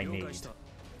much more I need.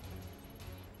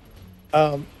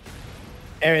 Aaron,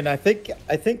 I think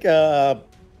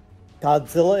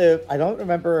Godzilla. I don't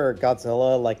remember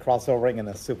Godzilla like crossovering in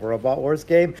a Super Robot Wars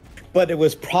game, but it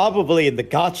was probably in the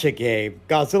Gacha game.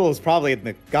 Godzilla was probably in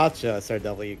the Gacha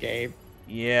SRW game.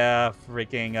 Yeah,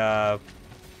 freaking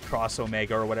Cross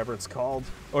Omega or whatever it's called,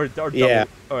 or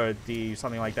D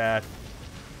something like that.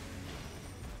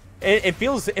 It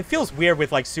feels weird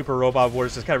with like Super Robot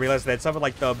Wars. Just kind of realizing that some of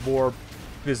like the more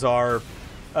bizarre,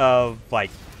 I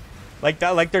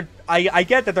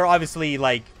get that they're obviously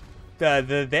like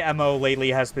the MO lately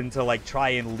has been to like try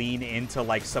and lean into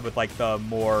like some of like the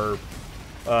more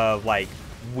like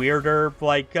weirder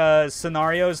like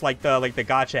scenarios, like the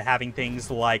gacha having things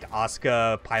like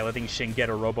Asuka piloting Shin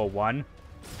Getter Robo 1.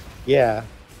 Yeah.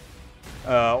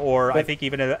 Or I think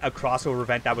even a crossover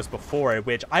event that was before it,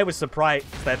 which I was surprised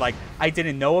that like I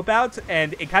didn't know about,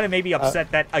 and it kind of made me upset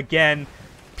that again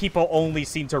people only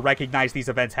seem to recognize these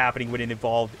events happening when it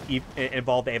involved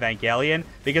Evangelion,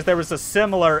 because there was a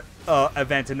similar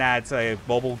event in that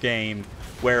mobile game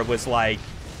where it was like,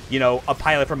 you know, a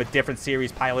pilot from a different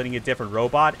series piloting a different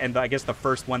robot, and I guess the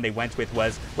first one they went with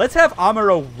was, let's have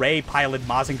Amuro Ray pilot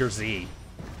Mazinger Z.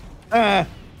 And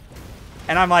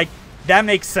I'm like, that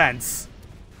makes sense.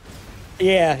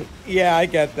 Yeah, I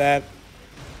get that.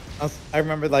 I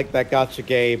remember like that gacha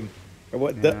game, or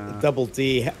what Double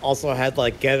D also had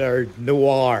like Getter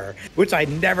Noir, which I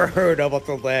never heard of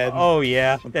until then. Oh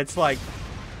yeah, that's like,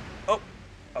 oh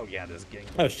yeah, this is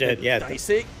getting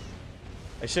dicey.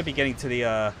 I should be getting to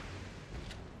the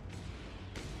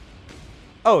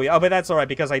oh yeah, but that's all right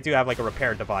because I do have like a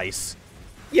repair device.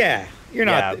 Yeah, you're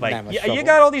not like that much trouble. You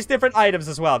got all these different items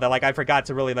as well that like I forgot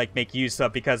to really like make use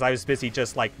of because I was busy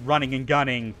just like running and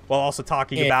gunning while also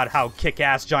talking about how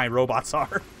kick-ass giant robots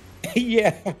are.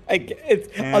 Yeah,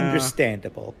 it's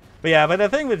understandable. But the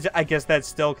thing with, I guess that's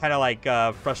still kind of like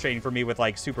frustrating for me with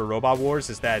like Super Robot Wars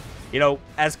is that, you know,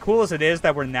 as cool as it is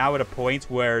that we're now at a point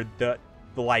where the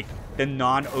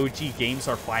non-OG games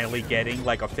are finally getting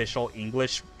like official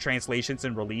English translations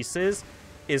and releases,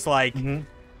 is like,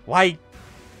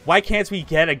 why can't we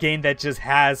get a game that just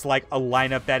has like a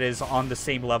lineup that is on the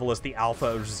same level as the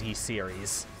Alpha or Z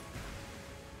series?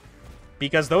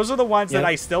 because those are the ones that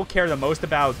I still care the most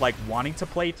about, like, wanting to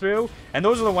play through, and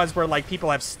those are the ones where, like,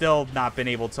 people have still not been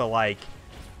able to, like,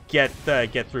 get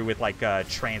through with, like,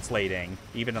 translating,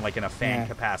 even in, like, in a fan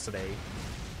capacity.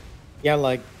 Yeah,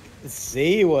 like,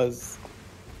 Z was...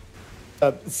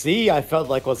 Z, I felt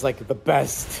like, was, like, the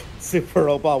best Super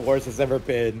Robot Wars has ever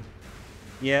been.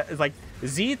 Yeah, it's like,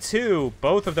 Z2,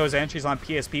 both of those entries on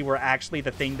PSP were actually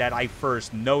the thing that I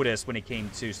first noticed when it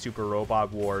came to Super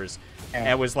Robot Wars. And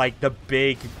it was, like, the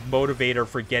big motivator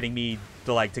for getting me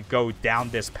to, like, to go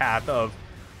down this path of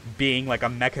being, like, a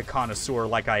mecha connoisseur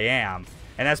like I am.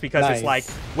 And that's because it's like,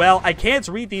 well, I can't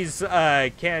read these, I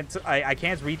can't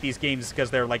read these games because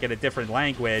they're, like, in a different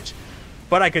language,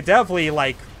 but I could definitely,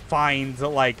 like, find,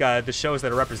 like, the shows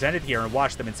that are represented here and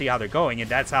watch them and see how they're going, and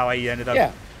that's how I ended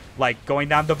up, like, going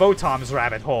down the Votom's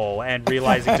rabbit hole and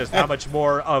realizing just how much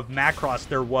more of Macross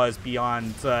there was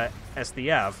beyond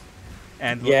SDF,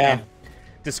 and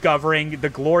discovering the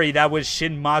glory that was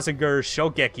Shin Mazinger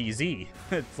Shogeki Z.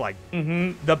 It's like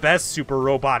the best Super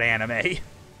Robot anime.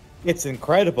 It's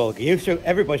incredible.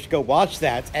 Everybody should go watch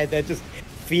that and then just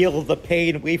feel the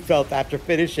pain we felt after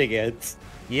finishing it.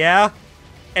 Yeah.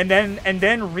 And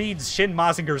then read Shin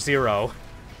Mazinger Zero.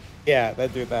 Yeah, then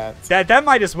do that. That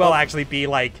might as well actually be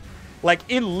like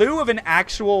in lieu of an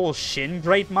actual Shin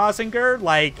Great Mazinger,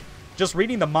 like just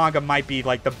reading the manga might be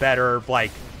like the better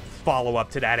like follow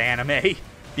up to that anime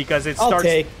because it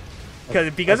starts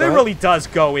because it really does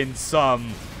go in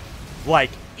some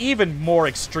like even more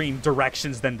extreme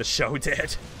directions than the show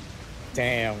did.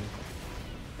 Damn.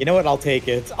 You know what? I'll take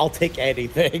it. I'll take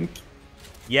anything.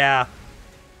 Yeah.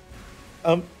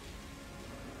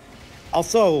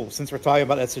 Also, since we're talking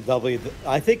about SRW,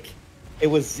 I think it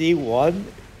was Z1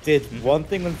 did one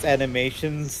thing with its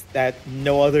animations that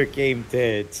no other game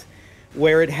did,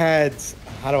 where it had,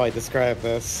 how do I describe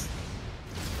this?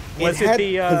 I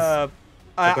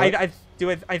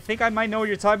think I might know what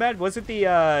you're talking about. Was it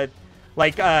the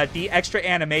the extra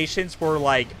animations for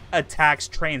like attacks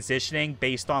transitioning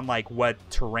based on like what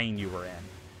terrain you were in?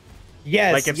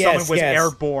 Yes. Like if someone was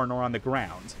airborne or on the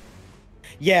ground.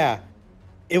 Yeah.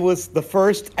 It was the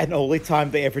first and only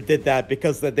time they ever did that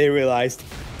because then they realized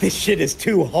this shit is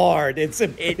too hard.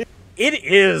 It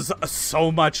is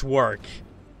so much work.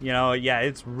 You know, yeah,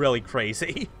 it's really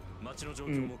crazy.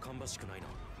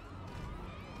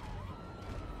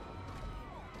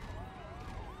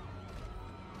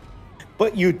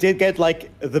 But you did get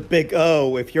like the big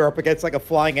O if you're up against like a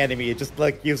flying enemy. You just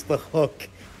like use the hook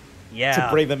to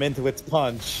bring them into its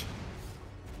punch.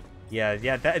 Yeah,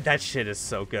 that shit is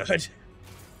so good.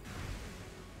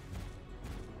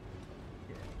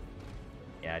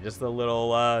 Yeah, just a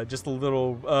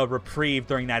little reprieve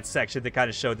during that section to kind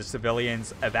of show the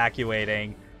civilians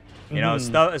evacuating. You know,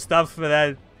 stuff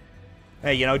that.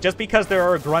 Hey, you know, just because there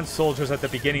are grunt soldiers at the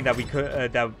beginning that we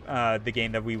could the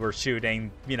game that we were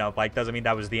shooting, you know, like doesn't mean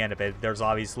that was the end of it. There's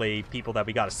obviously people that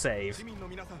we gotta save.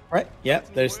 Right.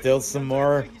 Yep. There's still some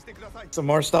more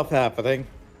stuff happening.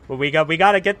 Well, we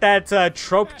gotta get that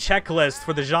trope checklist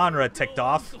for the genre ticked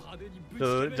off.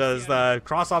 Does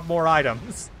cross off more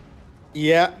items.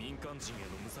 Yeah.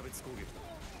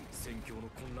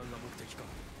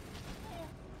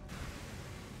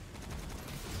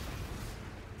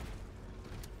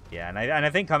 Yeah, and I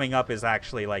think coming up is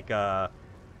actually like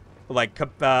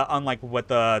unlike what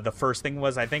the first thing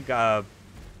was. I think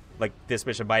like this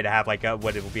mission might have like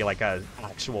what it will be like a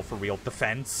actual for real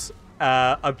defense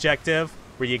objective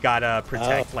where you gotta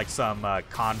protect like some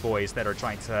convoys that are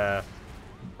trying to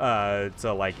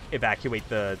like evacuate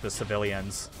the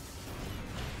civilians.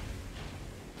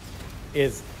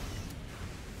 It's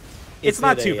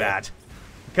not too bad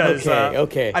because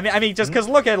okay. I mean just because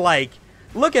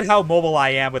look at how mobile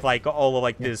I am with like all of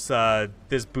like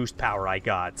this boost power I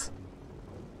got.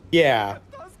 Yeah.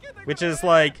 Which is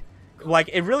like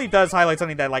it really does highlight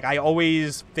something that like I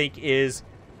always think is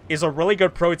a really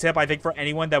good pro tip I think for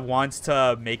anyone that wants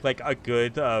to make like a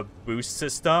good boost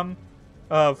system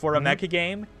for a mecha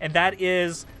game, and that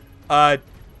is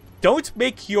don't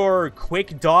make your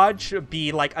quick dodge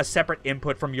be like a separate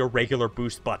input from your regular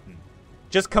boost button.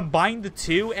 Just combine the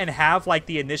two and have like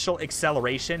the initial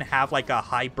acceleration have like a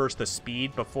high burst of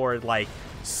speed before it like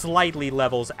slightly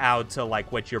levels out to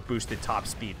like what your boosted top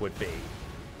speed would be.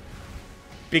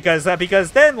 Because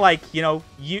then like, you know,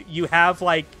 you have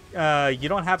like you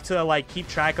don't have to like keep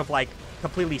track of like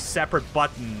completely separate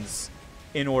buttons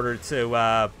in order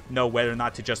to know whether or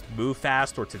not to just move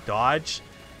fast or to dodge.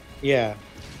 Yeah.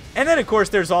 And then, of course,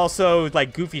 there's also,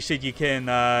 like, goofy shit you can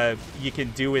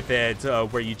do with it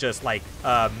where you just, like,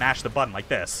 mash the button like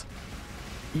this.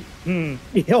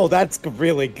 Yo, that's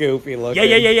really goofy looking.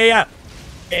 Yeah.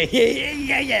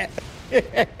 Yeah.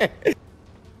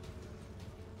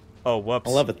 Oh, whoops.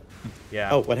 I love it. Yeah.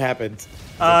 Oh, what happened?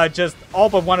 Just all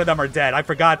but one of them are dead. I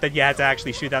forgot that you had to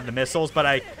actually shoot down the missiles,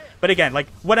 but again, like,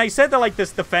 when I said that, like,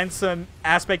 this defense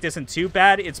aspect isn't too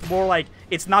bad, it's more like,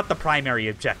 it's not the primary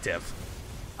objective.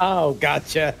 Oh,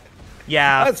 gotcha.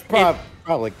 Yeah. That's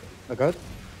probably good.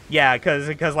 Yeah,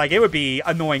 because, like, it would be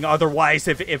annoying otherwise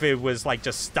if it was, like,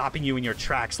 just stopping you in your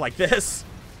tracks like this.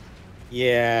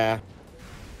 Yeah.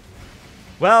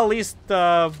 Well, at least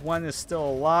one is still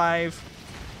alive.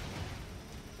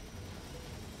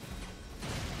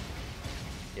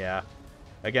 Yeah.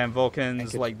 Again,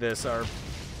 Vulcans like this are...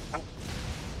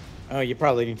 Oh, you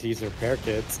probably need to use repair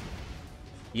kits.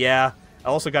 Yeah. I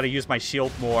also got to use my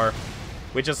shield more,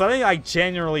 which is something I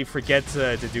genuinely forget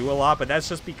to do a lot, but that's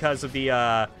just because of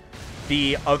the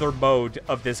other mode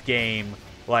of this game,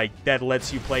 like, that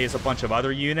lets you play as a bunch of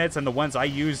other units, and the ones I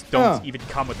use don't even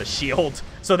come with a shield.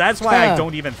 So that's why I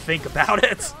don't even think about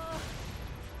it.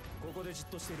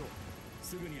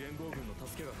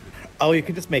 Oh, you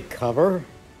can just make cover?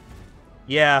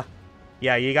 Yeah.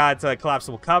 Yeah, you got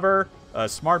collapsible cover,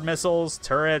 smart missiles,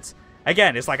 turrets.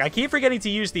 Again, it's like I keep forgetting to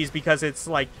use these because it's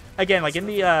like, again, like in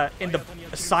the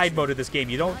side mode of this game,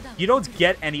 you don't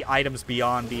get any items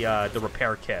beyond the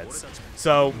repair kits.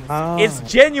 So it's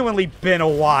genuinely been a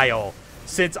while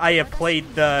since I have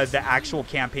played the actual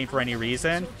campaign for any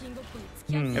reason.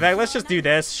 In fact, let's just do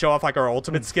this, show off like our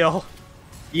ultimate skill.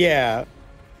 Yeah.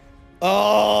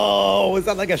 Oh, is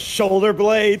that like a shoulder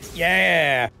blade?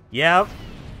 Yeah. Yep.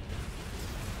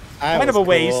 Kind of a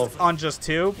waste on just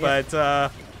two, but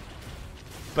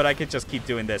I could just keep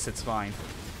doing this. It's fine.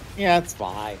 Yeah, it's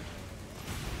fine.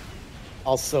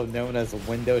 Also known as a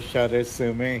window shutter,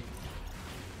 Sumi.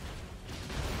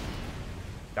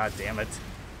 God damn it.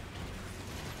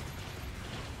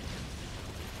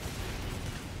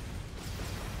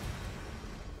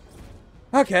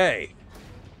 Okay.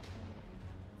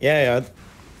 Yeah.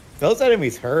 Those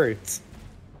enemies hurt.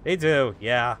 They do,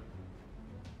 yeah.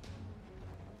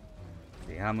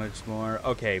 See how much more.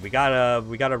 Okay, we got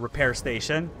a repair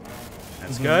station.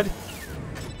 That's good.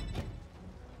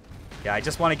 Yeah, I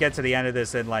just want to get to the end of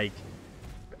this and like,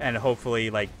 and hopefully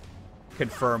like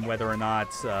confirm whether or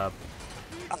not.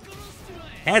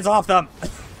 Hands off them.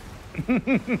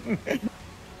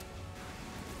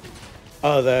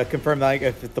 Oh, the confirm like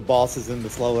if the boss is in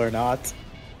this level or not.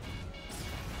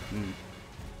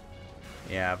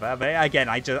 Yeah, but again,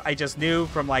 I just knew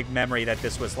from like memory that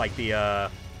this was like the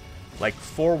like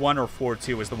 4-1 or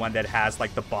 4-2 was the one that has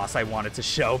like the boss I wanted to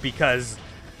show because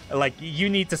like you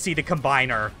need to see the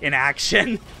combiner in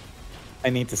action.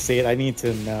 I need to see it. I need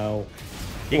to know.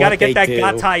 You gotta get that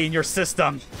gatai in your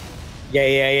system.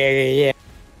 Yeah.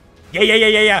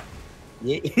 Yeah.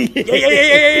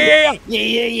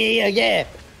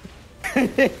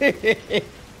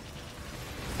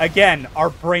 Again, our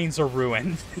brains are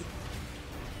ruined.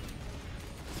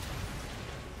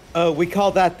 We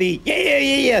call that the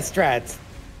strat.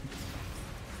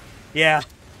 Yeah.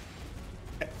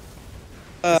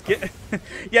 Let's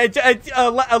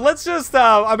just.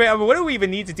 I mean, what do we even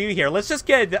need to do here? Let's just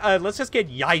get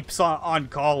Yipes on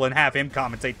call and have him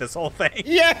commentate this whole thing.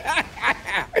 Yeah.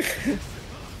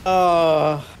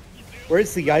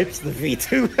 Where's the Yipes? The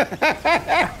V2.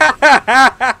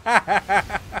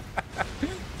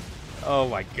 Oh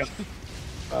my god.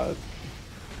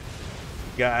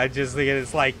 God, I just think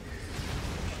it's like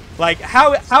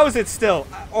how is it still,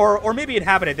 or maybe it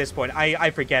happened at this point.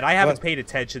 I forget. I haven't paid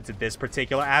attention to this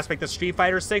particular aspect of Street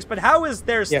Fighter 6, but how is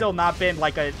there still not been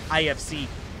like an IFC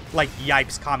like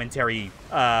Yipes commentary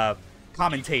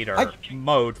commentator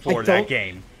mode for that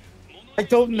game? I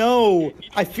don't know.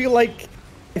 I feel like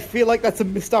that's a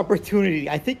missed opportunity.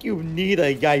 I think you need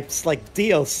a Yipes like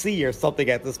DLC or something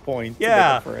at this point.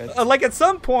 Yeah, like at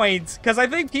some point, because I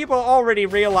think people already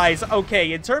realize,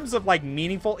 okay, in terms of like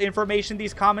meaningful information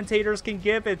these commentators can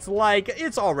give, it's like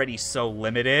it's already so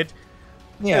limited.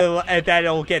 Yeah, that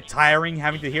it'll get tiring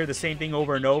having to hear the same thing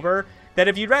over and over. That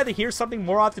if you'd rather hear something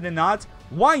more often than not,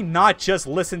 why not just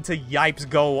listen to Yipes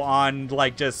go on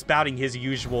like just spouting his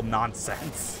usual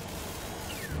nonsense?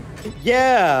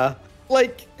 Yeah.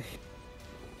 Like,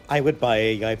 I would buy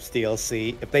a Yipes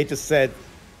DLC if they just said...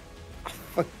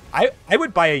 I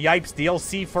would buy a Yipes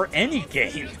DLC for any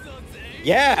game.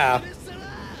 Yeah.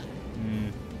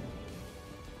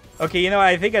 Okay, you know,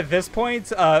 I think at this point,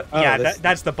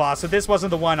 that's the boss. So this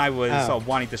wasn't the one I was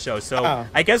wanting to show. So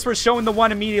I guess we're showing the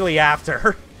one immediately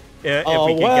after. If we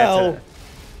can get to it.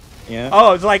 Yeah.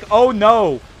 Oh, it's like, oh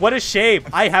no, what a shame.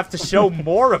 I have to show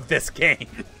more of this game.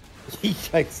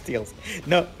 Yipes DLC.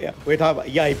 No, yeah, we're talking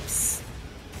about Yipes.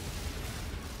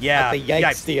 Yeah, the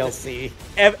Yikes DLC.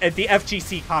 The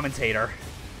FGC commentator.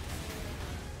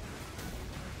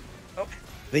 Oh.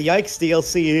 The Yikes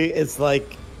DLC is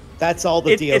like, that's all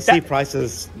the DLC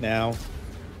prices now.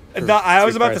 I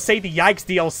was about to say the Yikes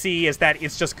DLC is that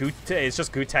it's just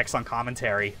Gutex on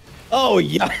commentary. Oh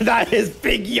yeah, that is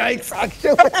big yikes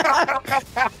actually.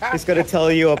 He's gonna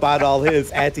tell you about all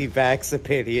his anti-vax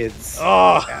opinions.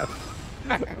 Oh.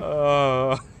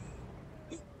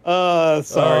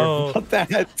 Sorry about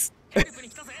that.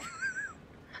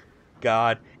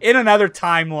 God. In another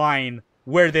timeline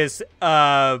where this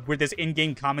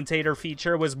in-game commentator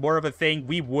feature was more of a thing,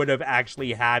 we would have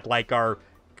actually had like our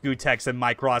Gutex and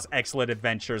Micross Excellent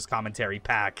Adventures commentary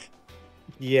pack.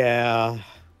 Yeah.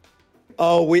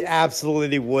 Oh, we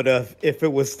absolutely would have if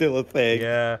it was still a thing.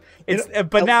 Yeah.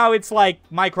 But now it's like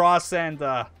Micross and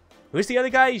who's the other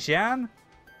guy? Jan?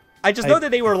 I just know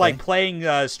that they were like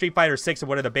playing Street Fighter 6 in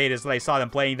one of the betas, and I saw them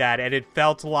playing that, and it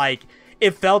felt like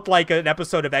an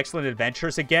episode of Excellent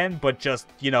Adventures again, but just,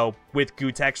 you know, with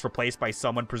Gutex replaced by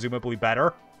someone presumably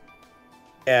better.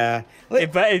 Yeah.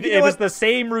 It was the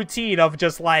same routine of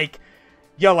just like,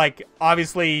 like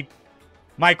obviously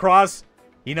Micross,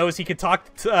 he knows he can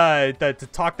talk to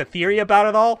talk the theory about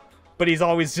it all, but he's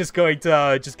always just going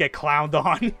to just get clowned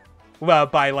on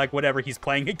by like whatever he's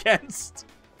playing against.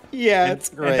 Yeah, it's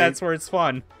great. And that's where it's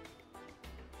fun.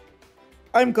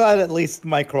 I'm glad at least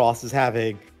Micross is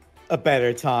having a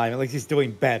better time. At least he's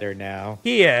doing better now.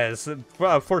 He is,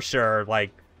 for sure.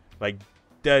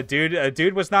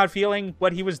 Dude was not feeling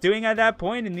what he was doing at that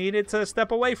point and needed to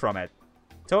step away from it.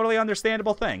 Totally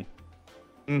understandable thing.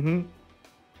 Mm-hmm.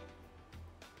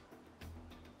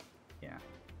 Yeah.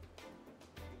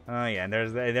 Oh yeah, and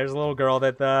there's a little girl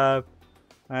that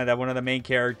one of the main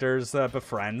characters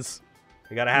befriends.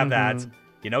 You gotta have that.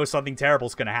 You know something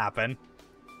terrible's gonna happen.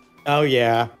 Oh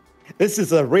yeah. This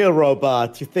is a real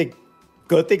robot. You think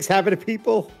good things happen to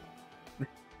people?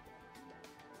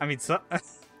 I mean,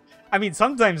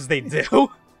 sometimes they do.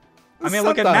 I mean,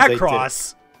 look at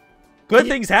Macross. Good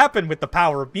things happen with the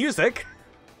power of music.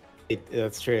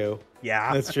 That's true.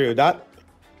 Yeah. That's true. Not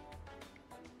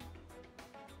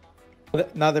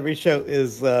every show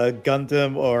is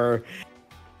Gundam or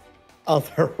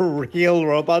other real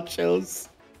robot shows.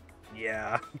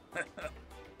 Yeah.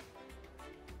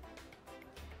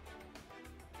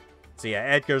 So yeah,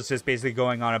 Edgar's just basically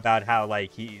going on about how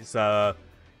like he's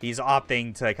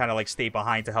opting to kind of like stay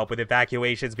behind to help with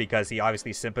evacuations because he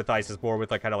obviously sympathizes more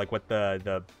with like kind of like what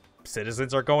the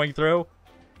citizens are going through.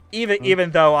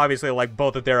 Even though obviously like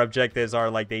both of their objectives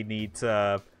are like they need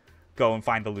to go and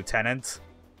find the lieutenant.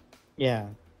 Yeah.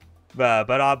 But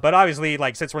obviously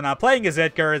like since we're not playing as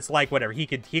Edgar, it's like whatever, he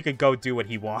could go do what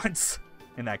he wants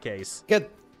in that case. You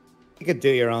could do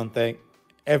your own thing.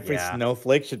 Every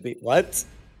snowflake should be what?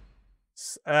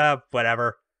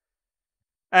 Whatever.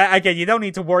 Again, you don't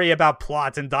need to worry about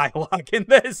plot and dialogue in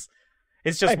this.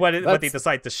 It's just what they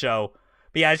decide to show.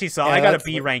 But yeah, as you saw, I got a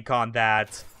B rank on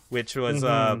that, which was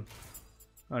I'm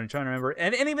trying to remember.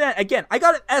 And even that, again, I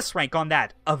got an S rank on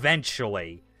that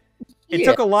eventually. It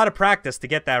took a lot of practice to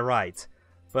get that right.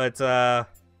 But yeah,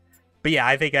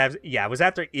 I think it was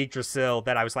after Yggdrasil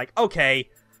that I was like, okay,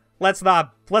 let's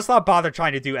not bother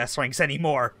trying to do S ranks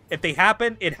anymore. If they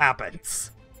happen, it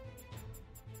happens.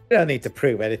 You don't need to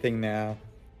prove anything now.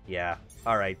 Yeah.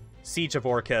 All right. Siege of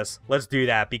Orcus. Let's do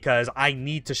that because I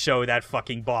need to show that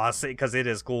fucking boss because it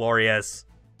is glorious.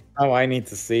 Oh, I need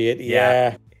to see it.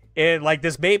 Yeah. Like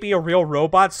this may be a real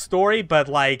robot story, but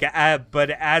like,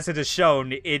 but as it is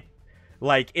shown, it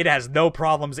has no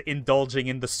problems indulging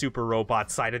in the super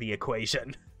robot side of the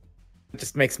equation. It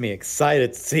just makes me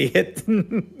excited to see it.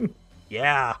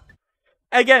 Yeah.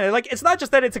 Again, like, it's not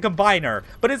just that it's a combiner,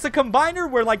 but it's a combiner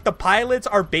where, like, the pilots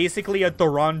are basically a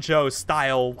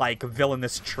Doranjo-style, like,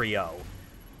 villainous trio.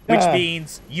 Which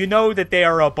means you know that they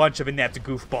are a bunch of inept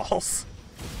goofballs.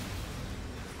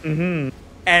 Mm-hmm.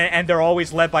 And they're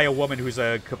always led by a woman who's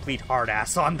a complete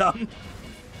hard-ass on them.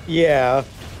 Yeah.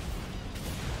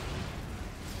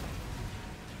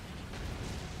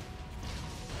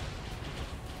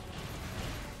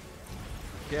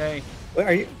 Okay.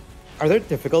 Are there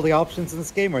difficulty options in this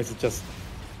game, or is it just...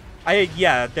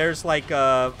 Yeah, there's like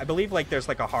I believe like there's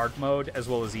like a hard mode as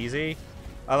well as easy.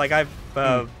 But like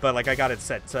I got it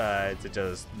set to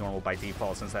just normal by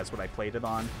default since that's what I played it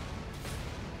on.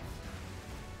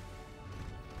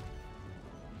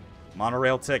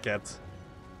 Monorail ticket.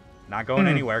 Not going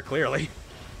anywhere, clearly.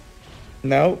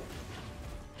 No.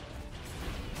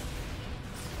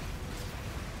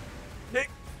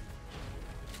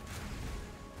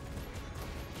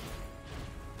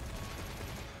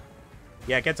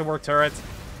 Yeah, get to work, turret.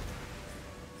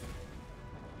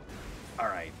 All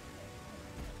right.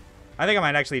 I think I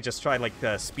might actually just try, like,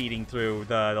 speeding through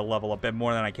the level a bit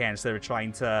more than I can instead of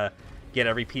trying to get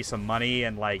every piece of money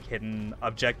and, like, hidden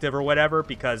objective or whatever,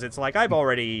 because it's like I've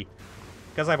already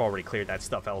cleared that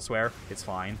stuff elsewhere. It's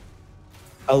fine.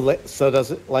 So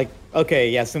does it, like, okay,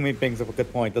 yeah, Sumi brings up a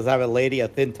good point. Does it have a lady, a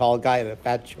thin, tall guy, and a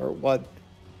fat, short one?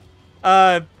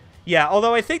 Yeah,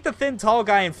 although I think the thin, tall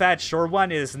guy and fat, short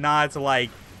one is not, like,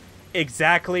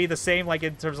 exactly the same, like,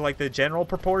 in terms of, like, the general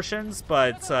proportions,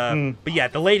 but yeah,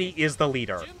 the lady is the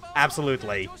leader.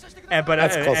 Absolutely. And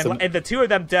the two of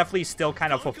them definitely still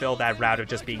kind of fulfill that route of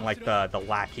just being, like, the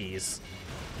lackeys.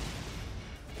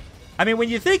 I mean, when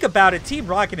you think about it, Team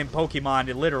Rocket in Pokemon,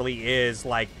 it literally is,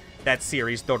 like, that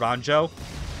series, Doranjo.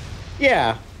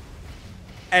 Yeah.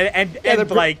 And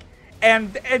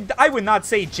I would not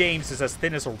say James is as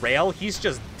thin as a rail. He's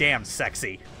just damn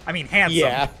sexy. I mean, handsome.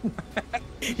 Yeah.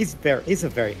 he's a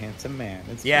very handsome man.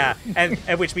 It's yeah, and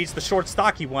which means the short,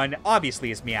 stocky one obviously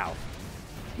is Meowth.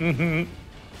 Mm-hmm.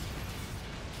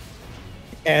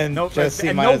 And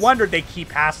no wonder they keep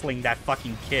hassling that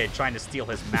fucking kid trying to steal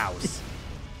his mouse.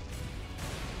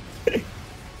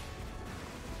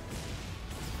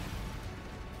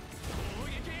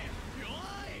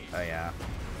 Oh yeah.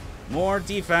 More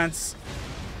defense.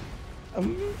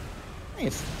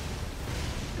 Nice.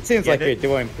 It seems like you're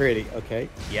doing pretty okay.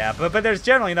 Yeah, but there's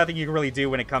generally nothing you can really do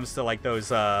when it comes to, like,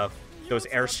 those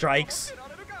airstrikes.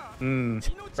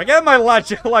 Forget my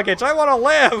luggage. I want to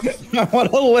live. I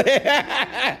want to live.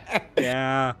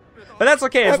 Yeah, but that's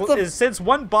okay. Since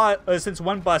one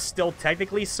bus still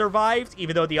technically survived,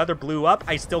 even though the other blew up,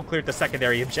 I still cleared the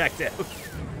secondary objective.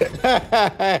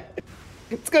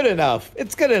 It's good enough.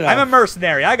 It's good enough. I'm a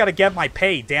mercenary. I gotta get my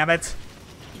pay. Damn it.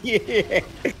 Yeah.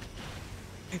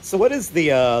 So what is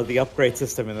the upgrade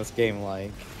system in this game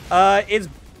like? It's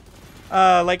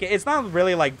not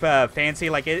really like fancy.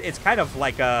 Like it's kind of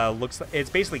like it's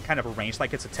basically kind of arranged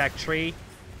like it's a tech tree.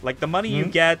 Like the money you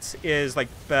get is like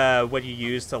what you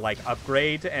use to like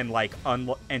upgrade and like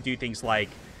and do things like,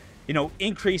 you know,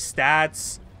 increase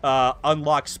stats,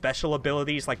 unlock special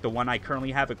abilities like the one I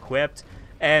currently have equipped.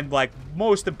 And, like,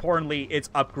 most importantly, it's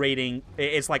upgrading,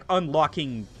 it's, like,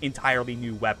 unlocking entirely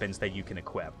new weapons that you can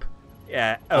equip.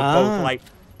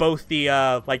 Both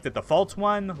the, like, the default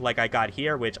one, like I got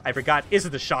here, which I forgot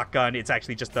isn't the shotgun, it's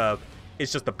actually just the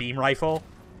beam rifle.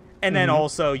 And then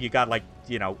also you got, like,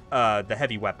 you know, the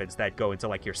heavy weapons that go into,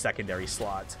 like, your secondary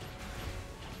slot.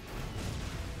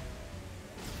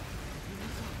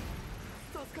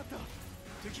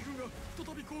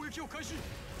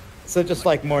 So just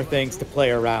like more things to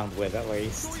play around with, at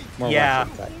least. Yeah.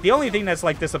 The only thing that's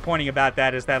like disappointing about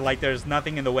that is that like there's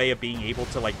nothing in the way of being able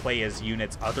to like play as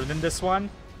units other than this one.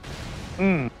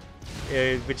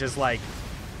 Which is like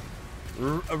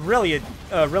really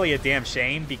a damn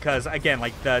shame, because again,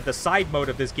 like the side mode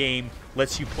of this game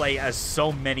lets you play as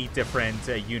so many different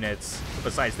units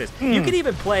besides this. You can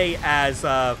even play as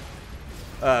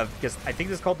because I think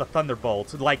this is called the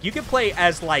Thunderbolt. Like you can play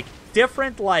as like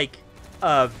different like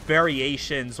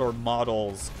variations or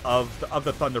models of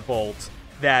the Thunderbolt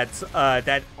that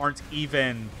aren't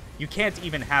even, you can't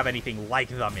even have anything like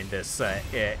them in this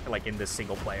like in this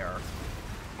single player.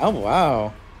 Oh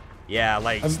wow. Yeah,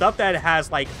 like stuff that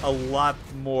has like a lot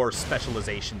more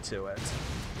specialization to it.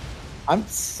 I'm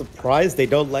surprised they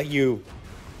don't let you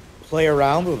play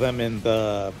around with them in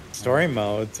the story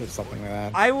modes or something like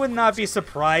that. I would not be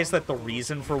surprised that the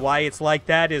reason for why it's like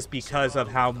that is because of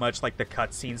how much like the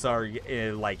cutscenes are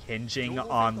like hinging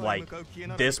on like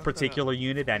this particular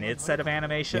unit and its set of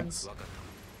animations.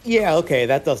 Yeah, okay,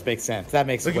 that does make sense. That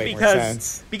makes way more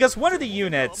sense. Because one of the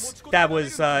units that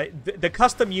was the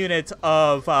custom unit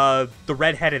of the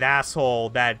red-headed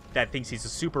asshole that thinks he's a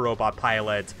super robot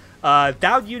pilot.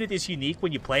 That unit is unique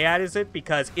when you play as it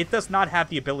because it does not have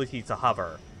the ability to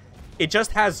hover. It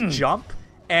just has jump,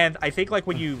 and I think like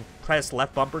when you press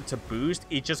left bumper to boost,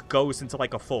 it just goes into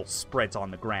like a full sprint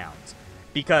on the ground.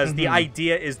 Because the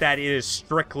idea is that it is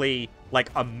strictly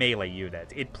like a melee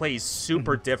unit. It plays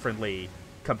super differently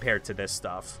compared to this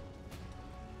stuff.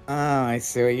 I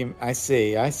see. I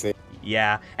see.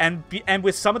 Yeah, and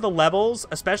with some of the levels,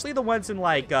 especially the ones in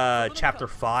like Chapter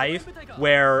 5,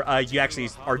 where you actually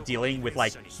are dealing with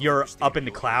like you're up in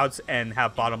the clouds and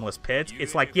have bottomless pits.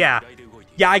 It's like yeah,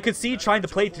 I could see trying to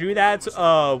play through that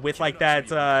with like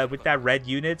that with that red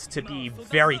unit to be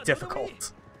very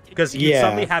difficult because you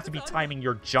suddenly have to be timing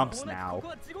your jumps now.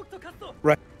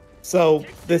 Right. So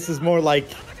this is more like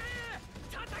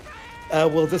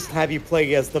we'll just have you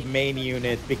play as the main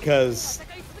unit because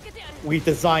we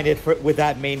designed it with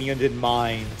that main unit in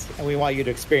mind, and we want you to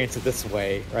experience it this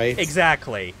way, right?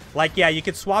 Exactly. Like, yeah, you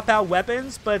could swap out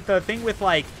weapons, but the thing with,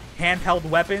 like, handheld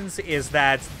weapons is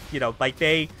that, you know, like,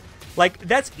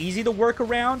 that's easy to work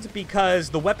around because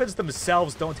the weapons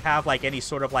themselves don't have, like, any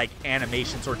sort of, like,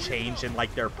 animations or change in,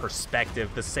 like, their perspective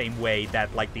the same way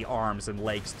that, like, the arms and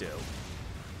legs do.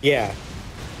 Yeah.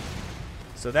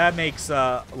 So that makes,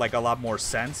 like, a lot more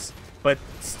sense. But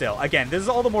still, again, this is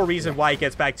all the more reason why it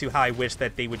gets back to how I wish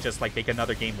that they would just, like, make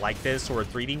another game like this or a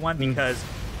 3D one, because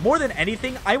more than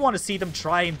anything, I want to see them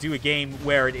try and do a game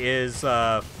where it is,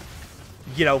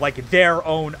 you know, like, their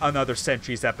own Another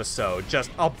Centuries episode.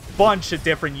 Just a bunch of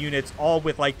different units, all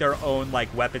with, like, their own,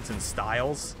 like, weapons and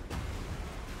styles.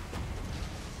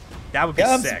 That would be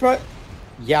sick.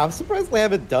 I'm surprised they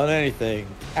haven't done anything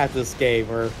at this game,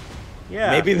 or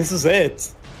maybe this is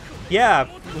it. Yeah,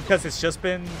 because it's just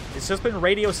been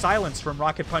radio silence from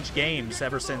Rocket Punch Games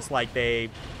ever since, like, the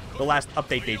last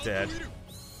update they did.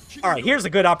 All right, here's a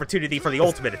good opportunity for the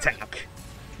ultimate attack.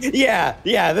 Yeah,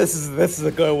 this is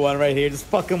a good one right here. Just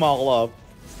fuck them all up.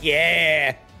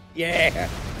 Yeah. Yeah,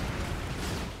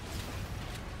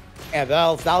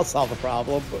 that'll solve the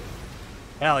problem. But...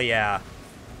 Hell yeah.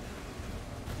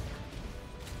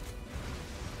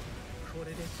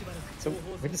 So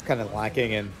we're just kind of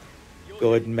lacking in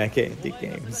good mecha indie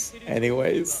games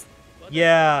anyways.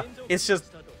 Yeah, it's just,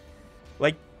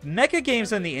 like, mecha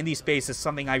games in the indie space is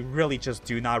something I really just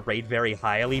do not rate very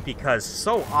highly because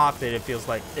so often it feels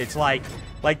like it's like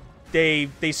they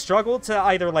struggle to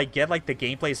either, like, get, like, the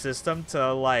gameplay system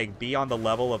to, like, be on the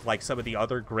level of, like, some of the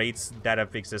other greats that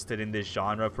have existed in this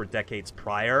genre for decades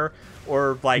prior,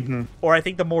 or, like, or I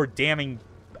think the more damning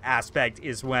aspect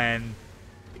is when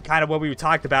kind of what we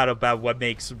talked about what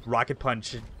makes Rocket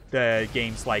Punch the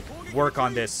games, like, work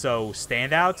on this so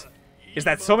standout, is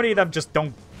that so many of them just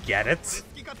don't get it.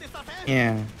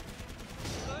 Yeah.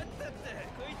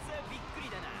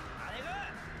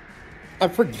 I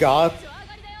forgot.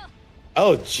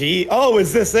 Oh, gee. Oh,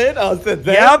 is this it? Oh, is it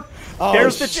yep. Oh,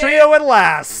 there's the trio at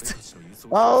last.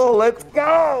 Oh, let's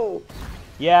go.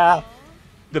 Yeah.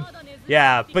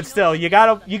 Yeah, but still, you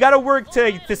gotta work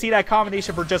to see that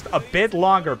combination for just a bit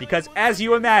longer, because as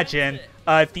you imagine,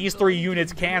 these three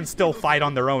units can still fight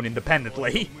on their own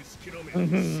independently.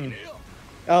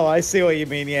 Oh, I see what you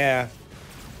mean. Yeah,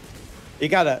 you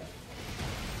gotta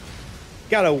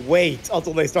wait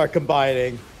until they start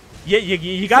combining. Yeah,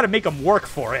 you gotta make them work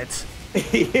for it.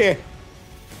 Yeah.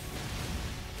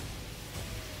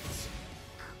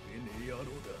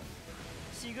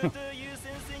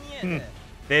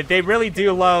 They really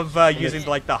do love using,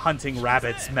 like, the hunting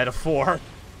rabbits metaphor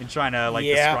and trying to, like,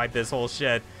 describe this whole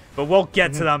shit. But we'll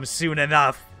get to them soon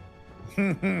enough.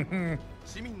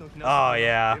 Oh,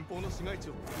 yeah.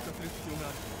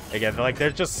 Again, like,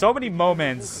 there's just so many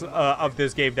moments of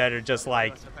this game that are just,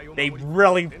 like, they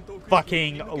really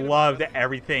fucking loved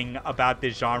everything about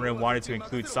this genre and wanted to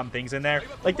include some things in there.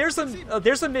 Like, there's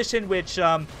a mission which,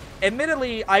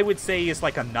 admittedly, I would say is,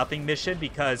 like, a nothing mission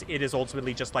because it is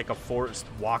ultimately just, like, a forced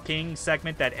walking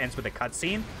segment that ends with a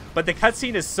cutscene. But the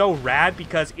cutscene is so rad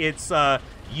because it's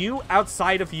you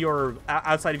outside of your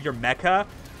mecha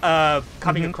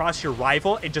coming across your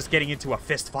rival and just getting into a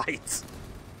fist fight.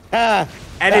 And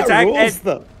it's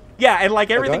and like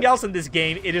everything else in this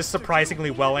game, it is surprisingly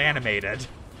well animated.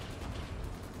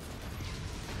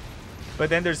 But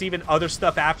then there's even other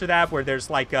stuff after that where there's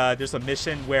like there's a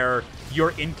mission where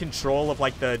you're in control of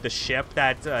like the ship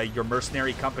that your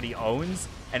mercenary company owns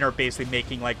and are basically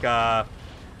making like a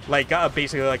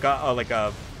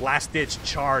last ditch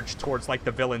charge towards like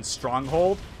the villain's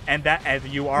stronghold, and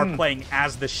you are playing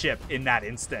as the ship in that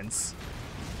instance.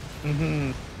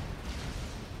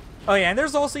 Oh yeah, and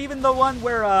there's also even the one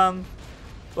where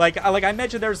like I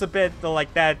mentioned, there's a bit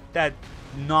that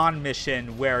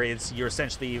non-mission where you're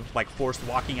essentially like forced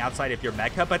walking outside of your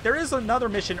mecha, but there is another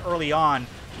mission early on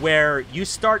where you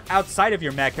start outside of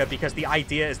your mecha because the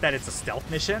idea is that it's a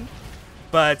stealth mission.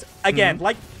 But again,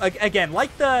 like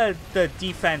the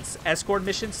defense escort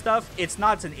mission stuff, it's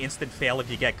not an instant fail if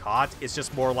you get caught. It's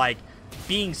just more like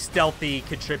being stealthy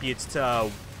contributes to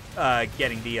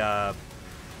getting the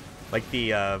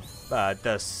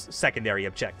secondary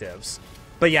objectives.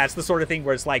 But yeah, it's the sort of thing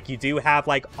where it's like you do have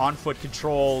like on-foot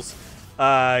controls.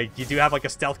 You do have like a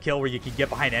stealth kill where you can get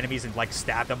behind enemies and like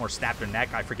stab them or snap their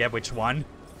neck. I forget which one.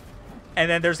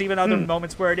 And then there's even other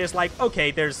moments where it is like,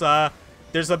 okay, there's a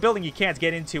building you can't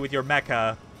get into with your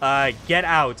mecha. Get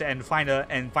out and find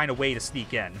a way to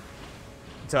sneak in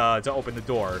to open the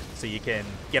door so you can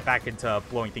get back into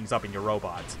blowing things up in your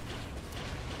robot.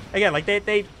 again, like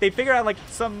they figure out like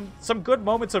some good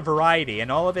moments of variety,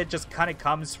 and all of it just kind of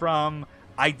comes from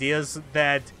ideas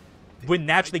that would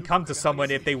naturally come to someone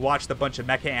if they watched a bunch of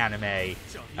mecha anime,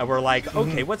 and we're like,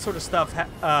 okay, what sort of stuff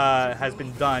has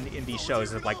been done in these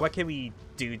shows? And like, what can we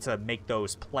do to make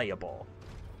those playable?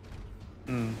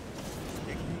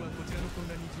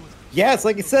 Yeah, it's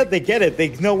like you said, they get it. They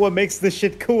know what makes this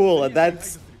shit cool, and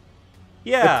that's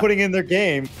they're putting in their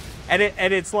game. And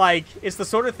it's like, it's the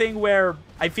sort of thing where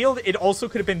I feel it also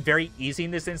could have been very easy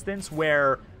in this instance,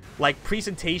 where like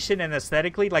presentation and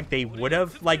aesthetically, like they would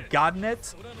have like gotten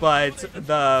it, but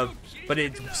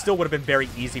it still would have been very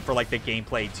easy for like the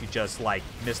gameplay to just like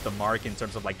miss the mark in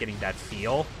terms of like getting that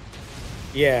feel.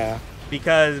 Yeah.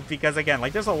 Because again,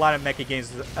 like there's a lot of mecha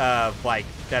games like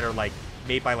that are like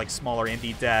made by like smaller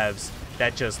indie devs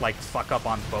that just like fuck up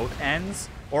on both ends.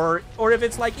 Or if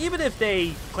it's like, even if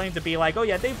they claim to be like, oh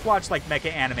yeah, they've watched like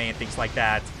mecha anime and things like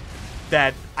that,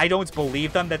 that I don't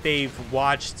believe them that they've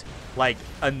watched like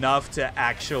enough to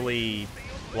actually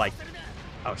like,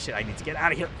 oh shit, I need to get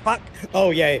out of here. Fuck.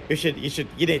 Oh yeah, you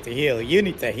need to heal. You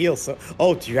need to heal. So,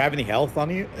 oh, do you have any health on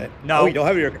you? No. Oh, you don't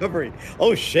have any recovery.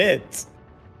 Oh shit.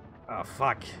 Oh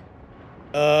fuck.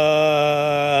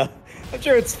 I'm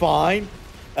sure it's fine.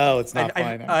 Oh, it's not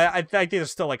fine. I think there's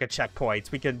still like a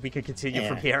checkpoint. We could continue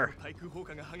from here.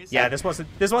 Yeah, this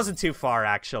wasn't too far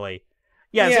actually.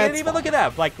 Yeah, so even fine. Look at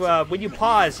that. Like when you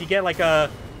pause, you get like a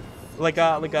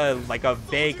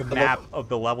vague map of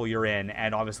the level you're in,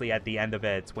 and obviously at the end of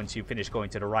it, once you finish going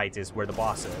to the right, is where the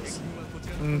boss is.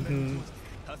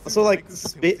 So like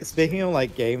speaking of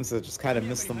like games that just kind of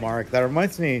missed the mark, that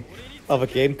reminds me of a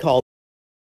game called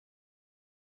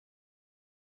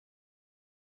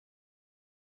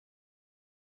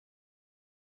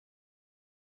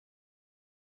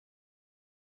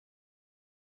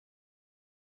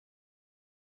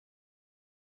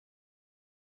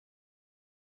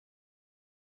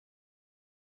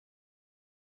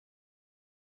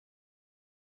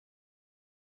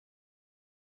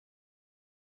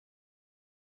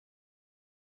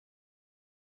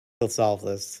solve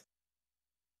this.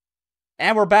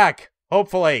 And we're back,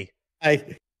 hopefully.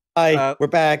 We're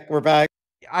back.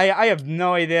 I have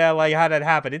no idea like how that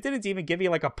happened. It didn't even give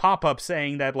you like a pop-up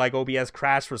saying that like OBS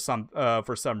crashed for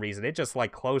some reason. It just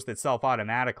like closed itself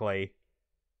automatically.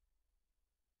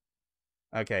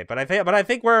 Okay, but I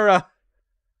think we're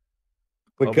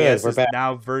good. We're back.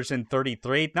 Now version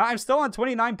 33. No, I'm still on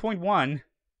 29.1.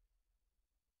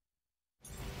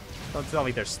 Don't tell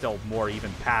me there's still more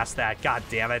even past that. God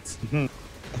damn it.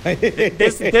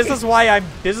 this is why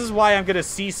I'm gonna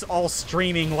cease all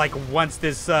streaming like once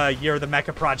this year the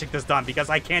Mecha project is done, because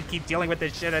I can't keep dealing with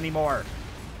this shit anymore.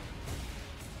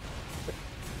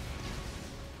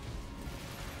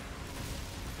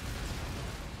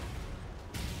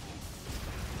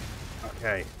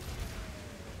 Okay.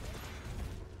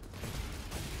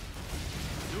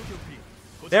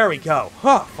 There we go.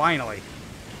 Huh, finally.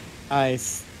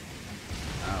 Nice.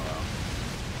 Oh well.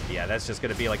 Yeah, that's just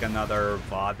gonna be like another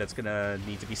VOD that's gonna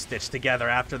need to be stitched together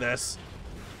after this.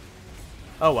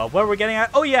 Oh well, what are we getting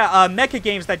at? Oh yeah, mecha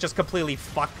games that just completely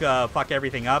fuck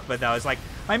everything up. But no, it's like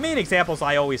my main examples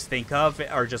I always think of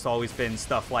are just always been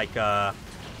stuff like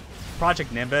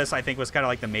Project Nimbus. I think was kind of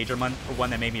like the major one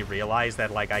that made me realize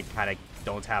that like I kind of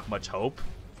don't have much hope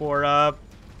for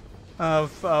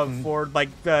like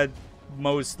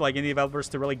most like indie developers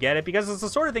to really get it, because it's the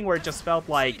sort of thing where it just felt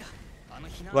like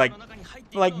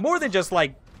more than just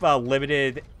like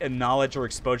limited knowledge or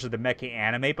exposure to mecha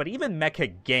anime, but even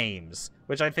mecha games,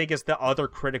 which I think is the other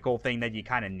critical thing that you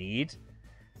kind of need.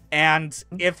 And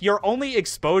if your only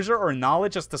exposure or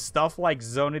knowledge is to stuff like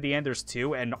Zone of the Enders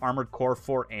 2 and Armored Core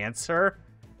 4 Answer,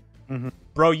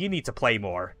 bro, you need to play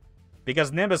more.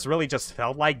 Because Nimbus really just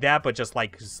felt like that, but just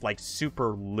like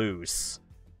super loose.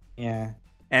 Yeah.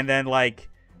 And then like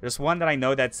there's one that I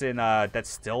know that's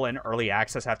still in early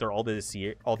access after all these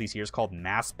years called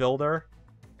Mass Builder.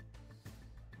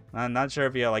 I'm not sure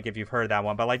if you've heard that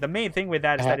one, but like the main thing with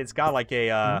that is that it's got like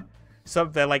a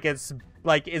something like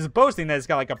it's boasting that it's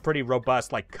got like a pretty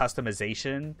robust like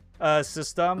customization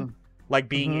system, like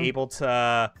being able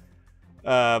to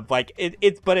but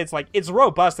it's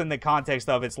robust in the context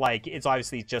of it's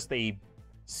obviously just a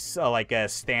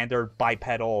standard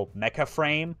bipedal mecha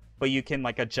frame, but you can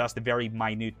like adjust very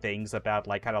minute things about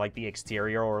like kind of like the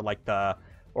exterior or like the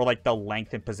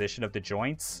length and position of the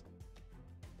joints.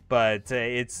 But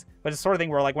it's the sort of thing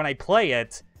where like when I play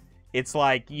it, it's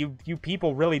like you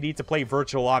people really need to play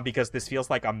Virtual On, because this feels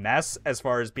like a mess as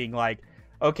far as being like,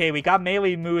 okay, we got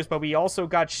melee moves, but we also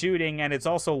got shooting, and it's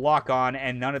also lock on,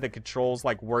 and none of the controls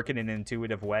like work in an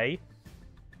intuitive way.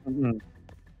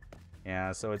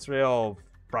 Yeah, so it's real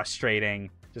frustrating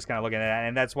just kind of looking at that.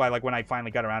 And that's why, like, when I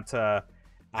finally got around to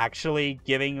actually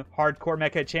giving Hardcore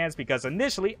Mecha a chance, because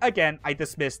initially, again, I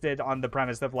dismissed it on the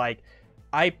premise of, like,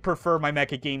 I prefer my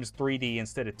mecha games 3D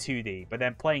instead of 2D. But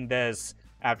then playing this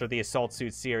after the Assault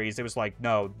Suit series, it was like,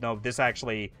 no, this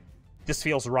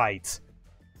feels right.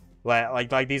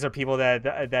 Like these are people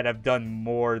that have done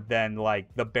more than, like,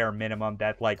 the bare minimum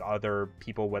that, like, other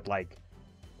people would, like,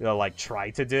 try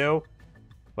to do.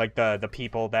 Like, the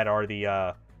people that are the,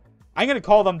 I'm gonna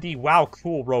call them the wow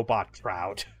cool robot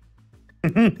crowd.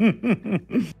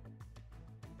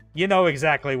 You know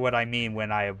exactly what I mean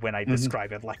when I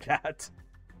describe it like that.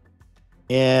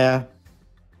 Yeah.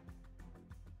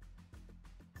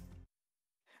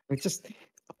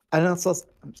 I don't know, so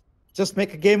just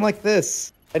make a game like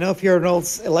this. I know if you're an old,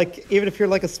 like, even if you're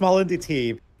like a small indie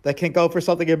team that can go for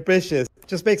something ambitious,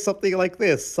 just make something like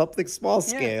this, something small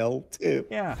scale too.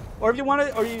 Yeah. Or if you want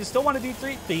to, or you still want to do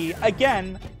 3D,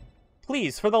 again,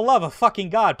 please, for the love of fucking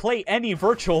God, play any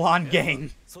virtual on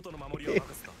game. It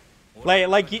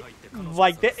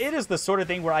is the sort of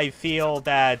thing where I feel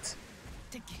that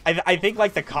I think,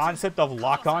 like, the concept of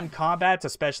lock-on combat,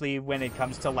 especially when it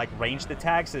comes to, like, ranged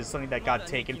attacks, is something that got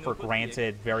taken for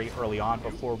granted very early on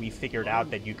before we figured out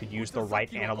that you could use the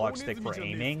right analog stick for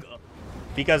aiming.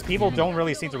 Because people don't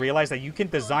really seem to realize that you can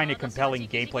design a compelling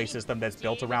gameplay system that's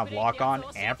built around lock-on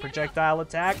and projectile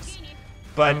attacks.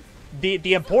 But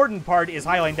the important part is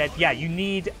highlighting that, yeah, you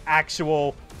need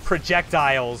actual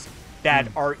projectiles that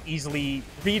are easily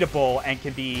readable and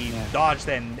can be dodged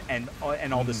and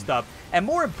all this stuff. And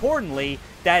more importantly,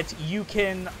 that you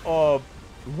can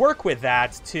work with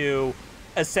that to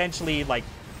essentially, like,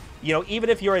 you know, even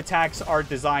if your attacks are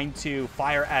designed to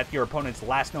fire at your opponent's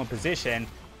last known position,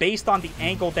 based on the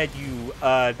angle that you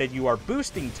are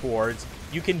boosting towards,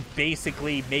 you can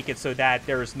basically make it so that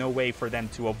there is no way for them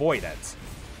to avoid it.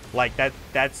 Like,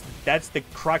 that's the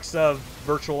crux of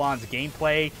Virtual On's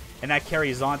gameplay. And that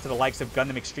carries on to the likes of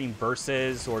Gundam Extreme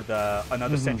Versus or the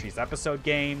Another Century's Episode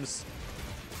games.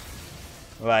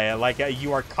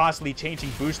 You are constantly changing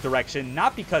boost direction,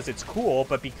 not because it's cool,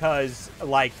 but because,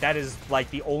 like, that is, like,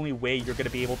 the only way you're going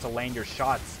to be able to land your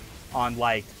shots on,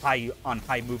 like, high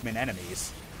movement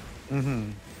enemies. So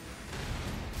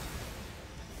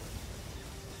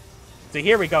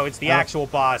here we go. It's the actual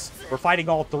boss. We're fighting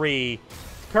all three,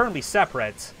 currently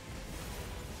separate.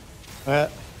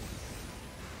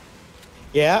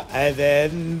 Yeah, and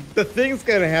then the thing's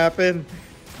gonna happen.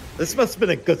 This must have been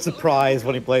a good surprise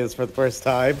when he played this for the first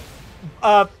time.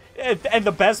 And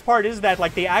the best part is that,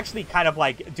 like, they actually kind of,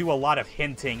 like, do a lot of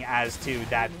hinting as to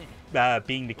that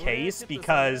being the case,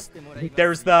 because there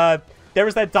was that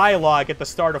dialogue at the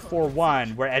start of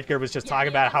 4-1 where Edgar was just talking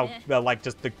about how, like,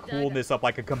 just the coolness of,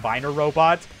 like, a combiner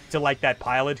robot to, like, that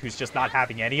pilot who's just not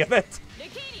having any of it.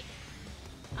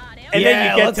 And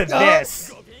then you get to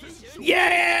this.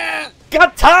 Yeah!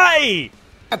 Gatai!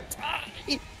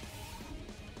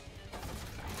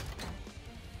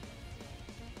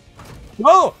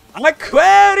 Oh,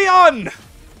 Aquarion!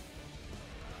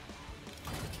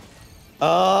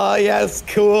 Oh, yes,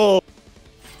 cool.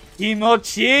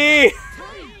 Kimochi!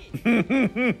 They're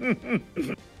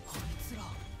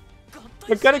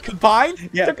gonna combine?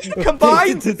 Yeah. They're gonna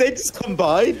combine? Did they just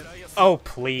combine? Oh,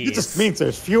 please. It just means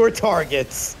there's fewer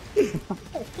targets.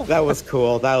 That was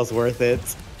cool. That was worth it.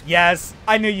 Yes,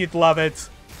 I knew you'd love it.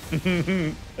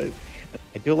 I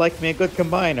do like me a good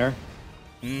combiner.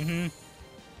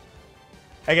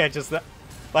 Again, just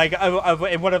like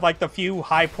one of, like, the few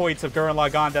high points of Gurren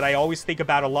Lagann that I always think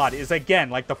about a lot is, again,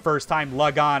 like, the first time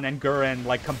Lagann and Gurren,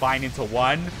 like, combine into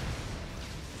one.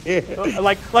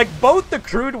 like both the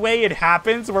crude way it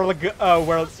happens, where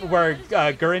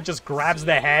Gurren just grabs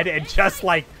the head and just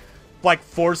like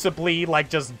forcibly, like,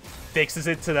 just fixes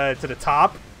it to the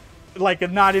top, like,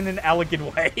 not in an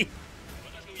elegant way.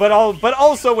 But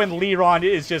also when Liron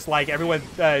is just, like, everyone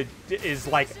is,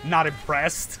 like, not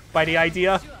impressed by the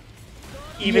idea.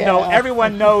 Even though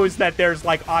everyone knows that there's,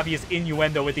 like, obvious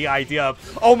innuendo with the idea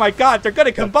of, oh my god, they're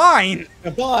gonna combine!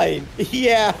 Combine!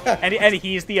 Yeah! And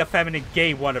he's the effeminate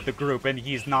gay one of the group, and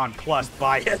he's nonplussed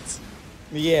by it.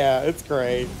 Yeah, it's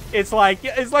great. It's like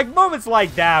moments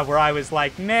like that where I was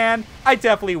like, man, I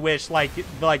definitely wish, like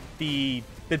the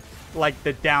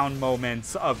down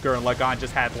moments of Gurren Lagann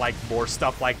just had, like, more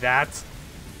stuff like that.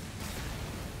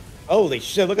 Holy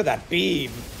shit, look at that beam.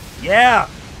 Yeah!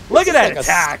 Look at that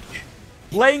attack!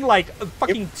 Laying, like,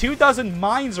 fucking 24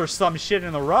 mines or some shit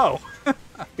in a row.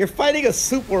 You're fighting a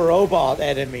super robot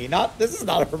enemy. This is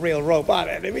not a real robot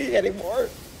enemy anymore.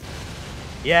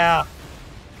 Yeah.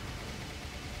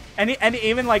 And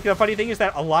even like the funny thing is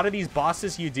that a lot of these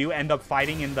bosses you do end up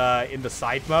fighting in the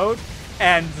side mode,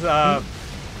 and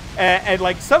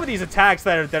like some of these attacks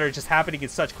that are just happening in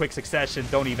such quick succession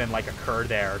don't even like occur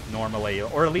there normally,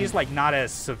 or at least like not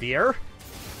as severe.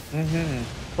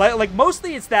 Like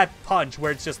mostly it's that punch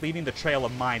where it's just leaving the trail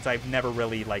of mines. I've never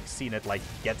really like seen it like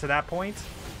get to that point.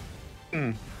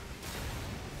 But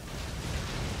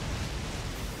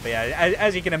yeah,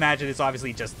 as you can imagine, it's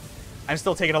obviously just I'm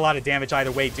still taking a lot of damage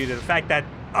either way due to the fact that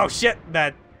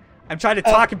that I'm trying to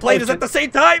talk and play this at the same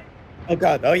time. Oh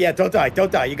god, oh yeah, don't die,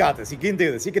 you got this, you can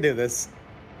do this,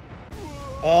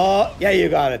 Oh, yeah, you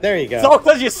got it, there you go. It's all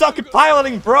because you suck at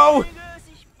piloting, bro!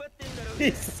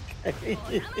 That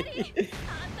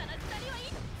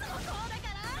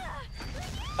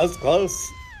was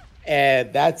close.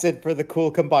 And that's it for the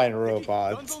cool combiner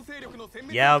robots.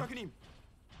 Yep.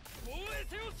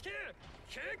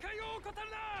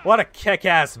 What a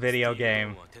kick-ass video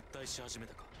game.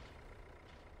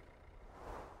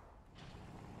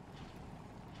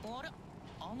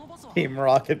 Team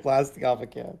Rocket blasting off a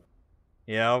can.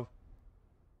 Yep.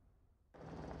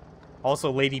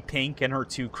 Also, Lady Pink and her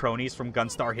two cronies from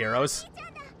Gunstar Heroes.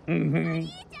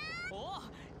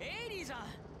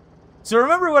 So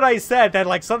remember what I said, that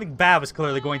like something bad was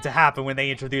clearly going to happen when they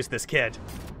introduced this kid.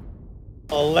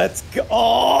 Oh, let's go.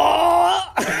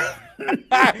 Oh!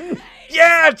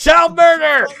 Yeah, child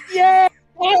murder! Yeah,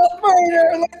 child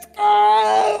murder! Let's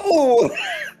go!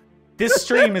 This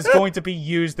stream is going to be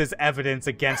used as evidence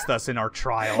against us in our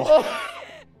trial.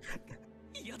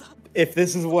 If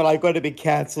this is what I'm going to be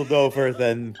cancelled over,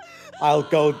 then I'll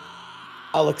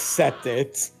accept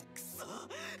it.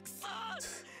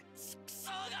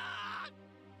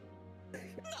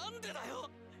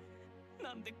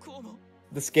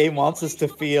 This game wants us to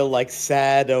feel like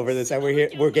sad over this, and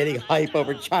we're getting hype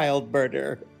over child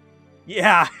murder.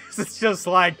 Yeah, it's just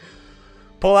like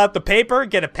pull out the paper,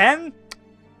 get a pen,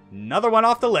 another one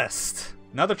off the list,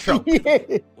 another trope.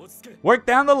 Work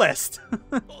down the list.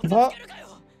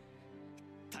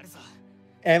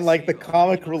 And like the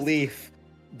comic relief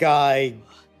guy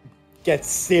gets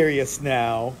serious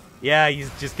now. Yeah, he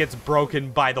just gets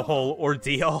broken by the whole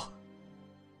ordeal.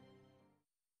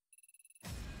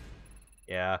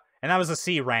 Yeah, and that was a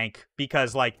C rank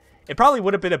because like it probably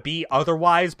would have been a B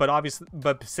otherwise,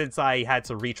 but since I had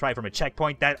to retry from a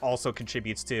checkpoint, that also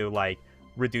contributes to like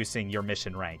reducing your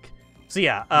mission rank. So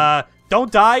yeah,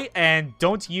 don't die and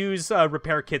don't use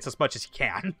repair kits as much as you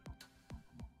can.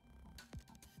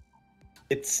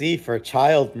 It's C for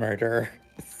child murder.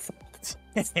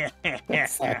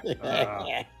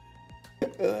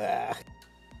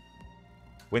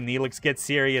 When Neelix gets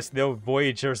serious, no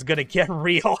Voyager's gonna get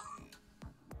real.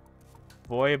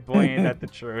 Boy, ain't that the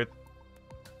truth.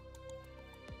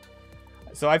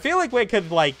 So I feel like we could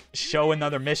like show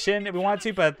another mission if we want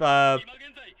to, but I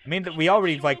mean we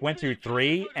already like went through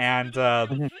 3, and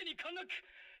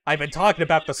I've been talking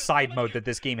about the side mode that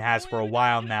this game has for a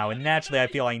while now, and naturally I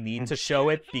feel I need to show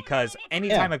it because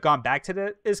anytime I've gone back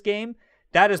to this game,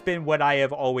 that has been what I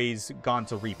have always gone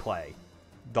to replay.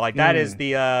 Like that is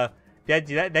the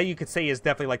that you could say is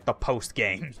definitely like the post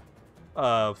game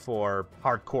for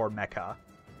Hardcore Mecha.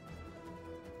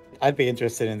 I'd be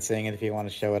interested in seeing it if you want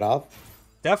to show it off.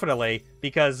 Definitely,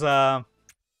 because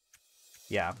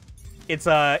yeah, it's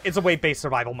a weight-based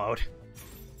survival mode.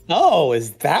 Oh,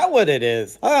 is that what it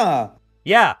is? Huh.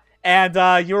 Yeah,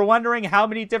 and you were wondering how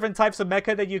many different types of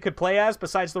mecha that you could play as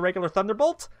besides the regular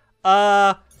Thunderbolt?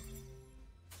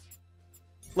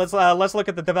 Let's look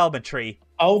at the development tree.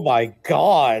 Oh my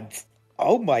god.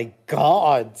 Oh my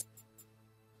god.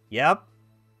 Yep.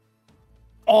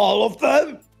 All of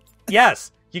them?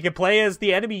 Yes, you can play as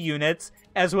the enemy units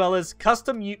as well as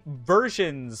custom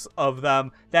versions of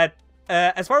them that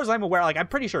as far as I'm aware, like I'm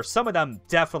pretty sure some of them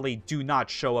definitely do not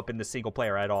show up in the single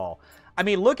player at all. I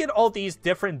mean, look at all these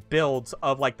different builds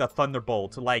of like the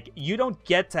Thunderbolt. Like you don't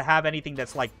get to have anything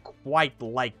that's like quite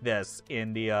like this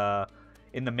in the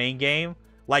main game.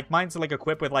 Like mine's like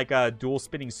equipped with like dual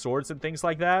spinning swords and things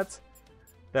like that.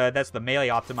 That's the melee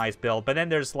optimized build. But then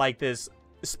there's like this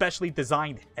specially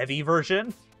designed heavy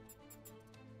version.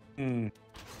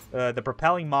 The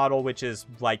propelling model, which is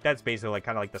like that's basically like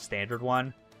kind of like the standard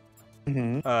one.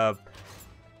 And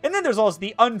then there's also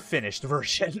the unfinished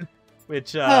version,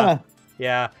 which yeah.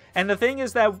 And the thing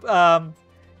is that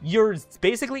you're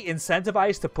basically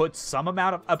incentivized to put some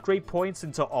amount of upgrade points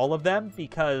into all of them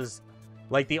because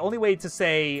like the only way to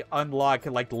say unlock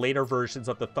like later versions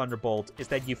of the Thunderbolt is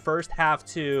that you first have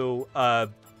to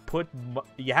put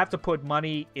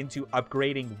money into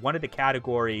upgrading one of the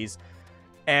categories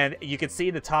And you can see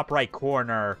in the top right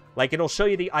corner, like, it'll show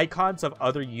you the icons of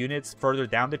other units further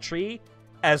down the tree,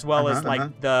 as well as,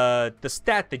 like, the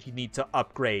stat that you need to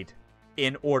upgrade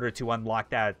in order to unlock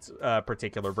that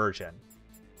particular version.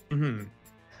 Mm-hmm.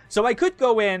 So I could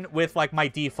go in with, like, my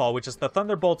default, which is the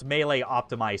Thunderbolt melee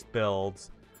optimized build,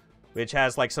 which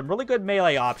has, like, some really good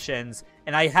melee options,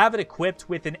 and I have it equipped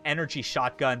with an energy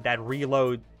shotgun that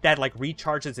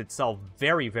recharges itself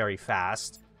very, very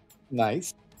fast.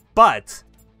 Nice. But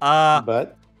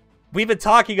we've been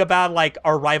talking about, like,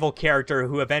 our rival character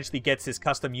who eventually gets his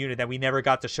custom unit that we never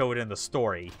got to show it in the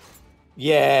story.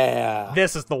 Yeah.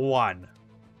 This is the one.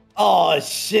 Oh,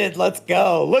 shit, let's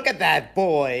go. Look at that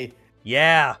boy.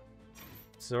 Yeah.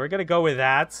 So we're gonna go with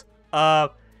that.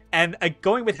 And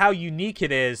going with how unique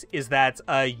it is that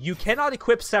you cannot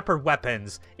equip separate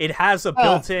weapons. It has a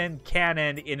built-in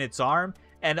cannon in its arm,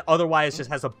 and otherwise just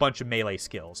has a bunch of melee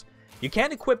skills. You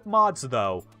can equip mods,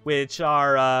 though, which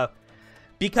are,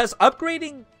 because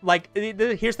upgrading, like,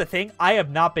 here's the thing, I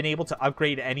have not been able to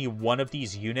upgrade any one of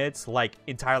these units, like,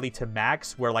 entirely to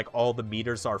max, where, like, all the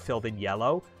meters are filled in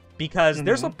yellow, because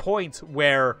there's a point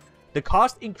where the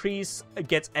cost increase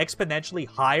gets exponentially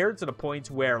higher to the point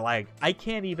where, like, I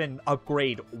can't even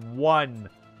upgrade one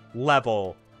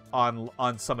level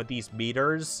on some of these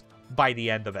meters by the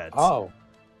end of it.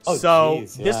 So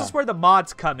geez, yeah. This is where the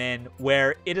mods come in,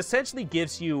 where it essentially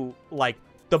gives you, like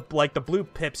the blue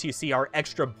pips you see are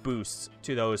extra boosts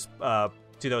to those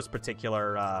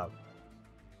particular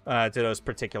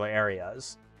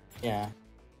areas. Yeah.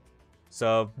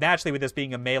 So naturally, with this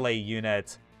being a melee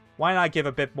unit, why not give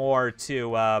a bit more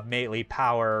to melee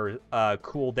power,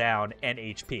 cooldown, and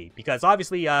HP? Because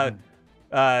obviously,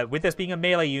 with this being a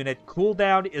melee unit,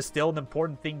 cooldown is still an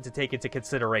important thing to take into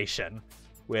consideration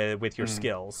with your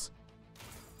skills.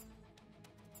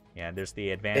 Yeah, and there's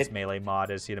the advanced melee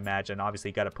mod, as you'd imagine.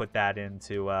 Obviously, you got to put that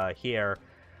into here.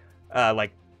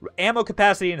 Like, ammo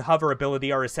capacity and hover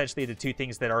ability are essentially the two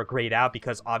things that are grayed out,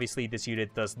 because obviously this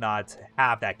unit does not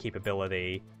have that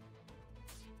capability.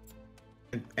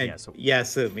 And so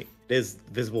it is,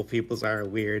 visible peoples are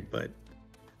weird, but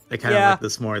I kind of like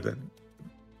this more than...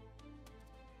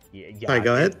 Yeah, sorry,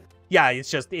 go ahead. Yeah, it's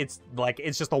just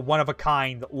a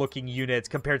one-of-a-kind looking unit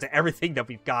compared to everything that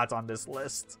we've got on this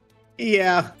list.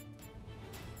 Yeah.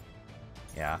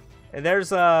 Yeah. And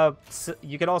there's,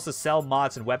 you can also sell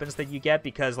mods and weapons that you get,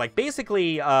 because, like,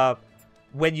 basically,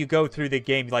 when you go through the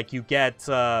game, like, you'll get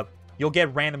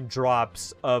random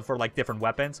drops for, like, different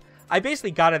weapons. I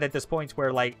basically got it at this point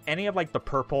where, like, any of, like, the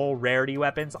purple rarity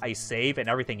weapons I save, and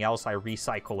everything else I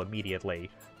recycle immediately.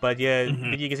 But yeah,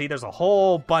 you can see there's a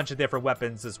whole bunch of different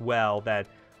weapons as well that,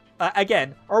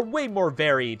 again, are way more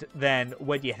varied than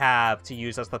what you have to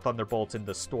use as the Thunderbolt in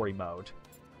the story mode.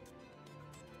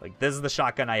 Like, this is the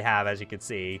shotgun I have, as you can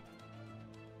see.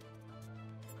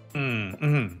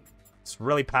 It's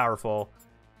really powerful.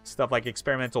 Stuff like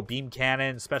experimental beam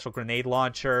cannon, special grenade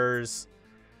launchers,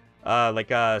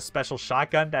 like a special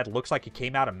shotgun that looks like it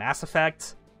came out of Mass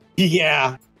Effect.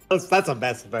 Yeah. That's a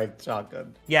Mass Effect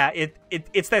shotgun. Yeah,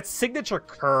 it's that signature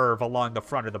curve along the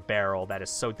front of the barrel that is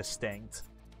so distinct.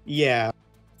 Yeah.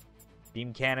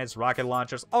 Beam cannons, rocket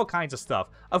launchers, all kinds of stuff.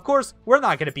 Of course, we're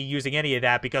not going to be using any of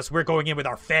that because we're going in with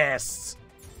our fists.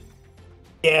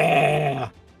 Yeah.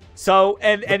 So,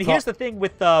 and here's the thing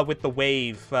with the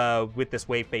wave, with this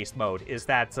wave-based mode, is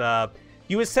that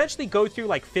you essentially go through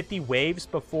like 50 waves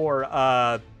before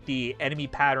the enemy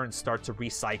patterns start to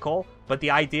recycle. But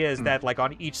the idea is that, like,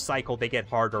 on each cycle, they get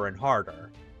harder and harder.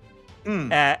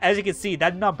 As you can see,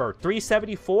 that number,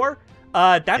 374,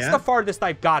 that's the farthest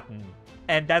I've gotten.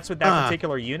 And that's with that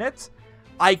particular unit.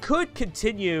 I could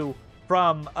continue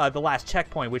from the last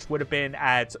checkpoint, which would have been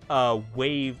at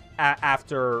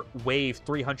after wave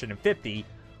 350,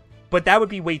 but that would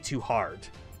be way too hard.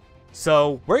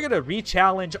 So we're going to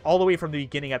re-challenge all the way from the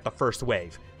beginning at the first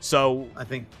wave. So I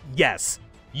think, yes,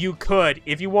 you could,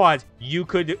 if you want, you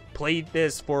could play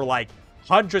this for like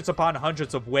hundreds upon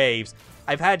hundreds of waves.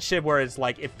 I've had shit where it's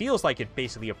like, it feels like it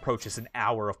basically approaches an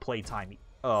hour of playtime,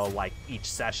 like each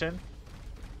session.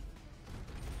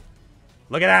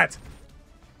 Look at that.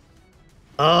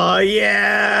 Oh,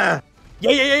 yeah.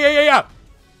 Yeah.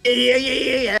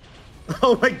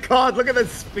 Oh, my God. Look at the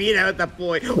speed out of that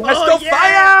boy. Let's go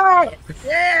fire.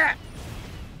 Yeah.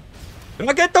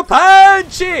 Look at the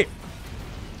punch.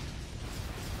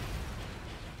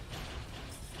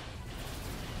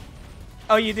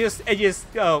 Oh, you just,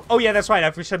 oh yeah, that's right.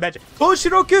 I should mention.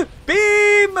 Koshiroku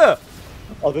beam.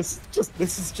 Oh, this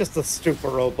is just a stupid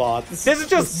robot. This is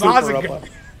just Mazinger,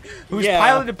 who's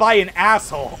piloted by an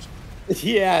asshole.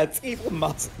 Yeah, it's evil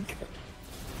Mazinger.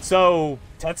 So,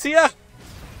 Tetsuya?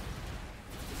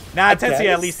 Nah,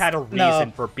 Tetsuya at least had a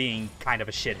reason for being kind of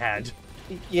a shithead.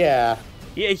 Yeah.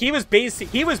 He was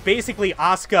basically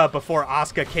Asuka before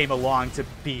Asuka came along to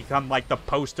become like the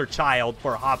poster child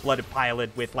for a hot-blooded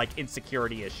pilot with like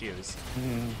insecurity issues.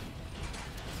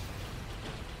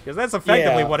 Because that's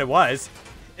effectively what it was.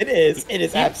 It is. It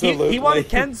is absolutely. He wanted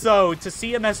Kenzo to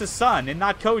see him as his son and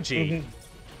not Koji.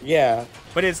 Yeah.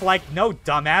 But it's like, no,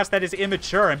 dumbass, that is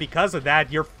immature, and because of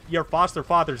that, your foster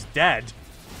father's dead.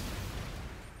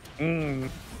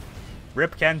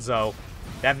 Rip Kenzo.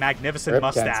 That magnificent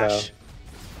mustache.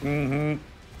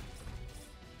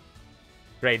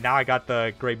 Great, now I got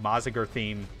the great Mazinger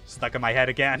theme stuck in my head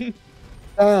again.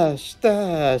 Dash,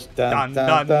 dash, dun, Dun,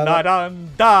 dun, dun, dun, dun,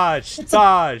 dash,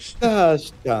 dash.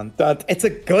 dash, dun, dun. It's a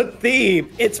good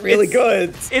theme. It's really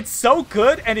good. It's so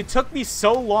good, and it took me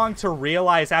so long to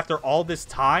realize after all this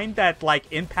time that,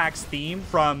 like, Impact's theme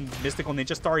from Mystical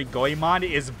Ninja Story Goemon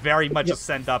is very much a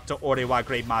send-up to Orewa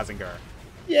Great Mazinger.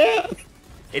 Yeah.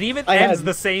 It even ends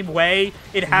the same way.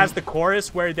 It has the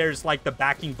chorus where there's, like, the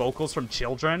backing vocals from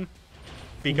children.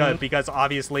 Because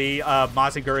obviously,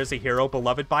 Mazinger is a hero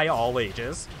beloved by all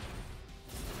ages.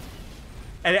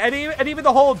 And even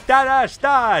the whole da-dash,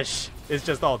 dash is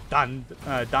just all dun,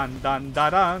 dun, dun, da,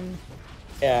 dun.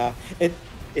 Yeah.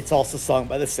 It's also sung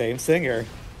by the same singer.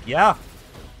 Yeah.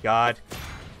 God.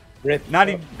 Not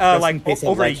even, like,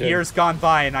 over a year's gone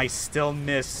by, and I still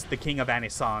miss the King of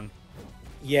Anisong.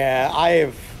 Yeah,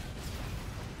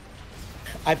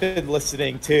 I've been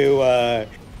listening to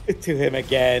him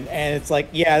again, and it's like,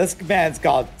 yeah, this man's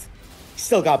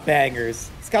still got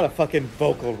bangers. He's got a fucking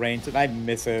vocal range, and I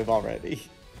miss him already.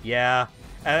 Yeah,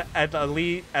 at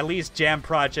least Jam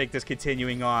Project is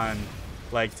continuing on,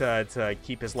 like, to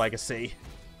keep his legacy.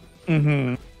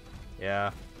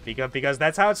 Yeah, because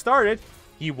that's how it started.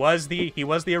 He was the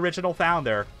original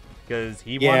founder, because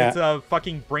he wanted to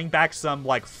fucking bring back some,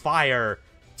 like, fire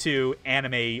to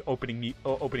anime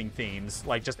opening themes,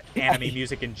 like just anime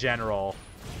music in general.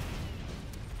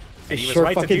 And he was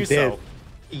right to do so.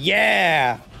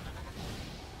 Yeah.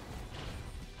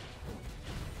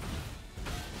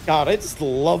 God, I just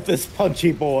love this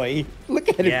punchy boy. Look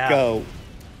at him go.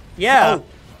 Yeah. Oh.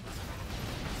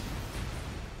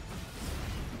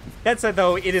 That said,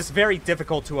 though, it is very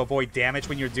difficult to avoid damage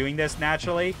when you're doing this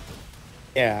naturally.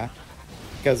 Yeah.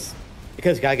 Because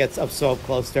guy gets up so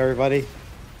close to everybody.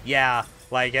 Yeah,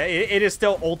 like, it is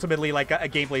still ultimately, like, a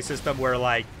gameplay system where,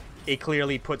 like, it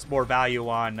clearly puts more value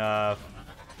on,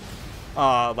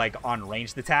 like, on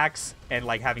ranged attacks and,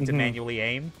 like, having to manually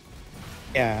aim.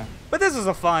 Yeah. But this is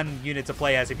a fun unit to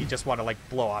play as if you just want to, like,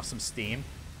 blow off some steam.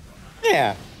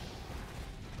 Yeah.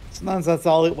 Sometimes that's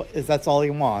all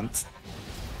you want.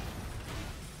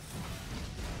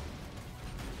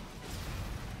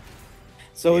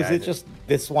 So is it just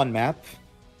this one map?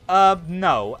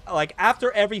 No. Like,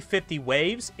 after every 50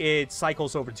 waves, it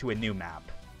cycles over to a new map.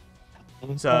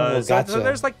 So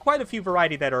there's, like, quite a few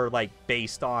variety that are, like,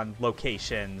 based on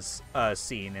locations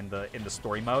seen in the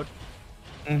story mode.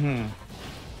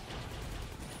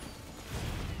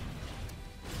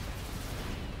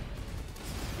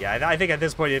 Yeah, I think at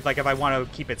this point, if I want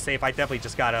to keep it safe, I definitely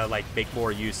just gotta, like, make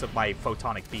more use of my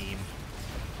photonic beam.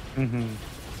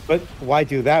 But why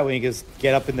do that when you just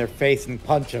get up in their face and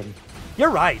punch them? You're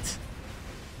right.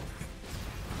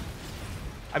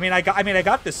 I mean, I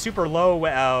got this super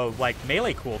low, like,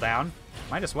 melee cooldown.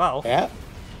 Might as well. Yeah.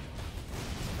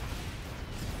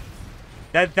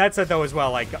 That's it, though, as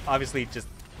well. Like, obviously, just...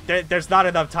 There's not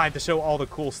enough time to show all the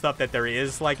cool stuff that there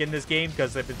is, like, in this game.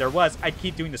 Because if there was, I'd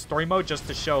keep doing the story mode just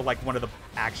to show, like, one of the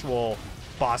actual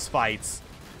boss fights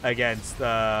against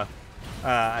this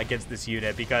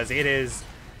unit. Because it is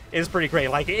pretty great.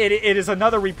 Like, it is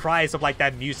another reprise of, like,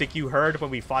 that music you heard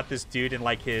when we fought this dude in,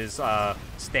 like, his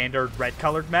standard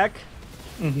red-colored mech.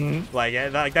 Like,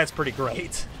 that's pretty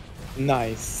great.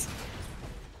 Nice.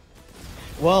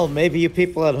 Well, maybe you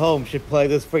people at home should play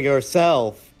this for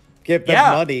yourself. Give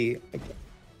them money.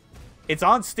 It's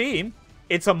on Steam.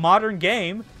 It's a modern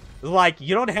game. Like,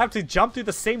 you don't have to jump through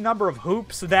the same number of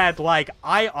hoops that, like,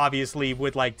 I obviously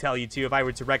would, like, tell you to if I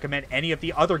were to recommend any of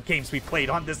the other games we played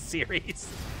on this series.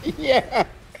 Yeah.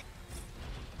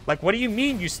 Like, what do you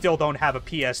mean you still don't have a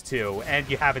PS2 and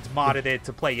you haven't modded it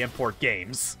to play import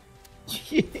games?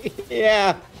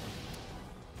 Yeah.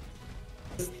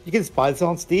 You can buy this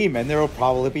on Steam, and there will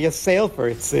probably be a sale for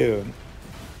it soon.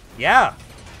 Yeah.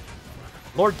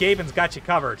 Lord Gaben's got you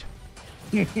covered.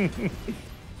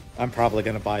 I'm probably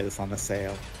going to buy this on the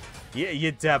sale. Yeah,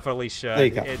 you definitely should. There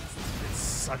you go. It's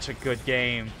such a good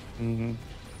game.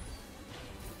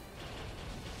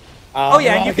 Oh,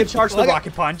 yeah, and you can charge the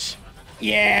rocket punch.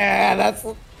 Yeah,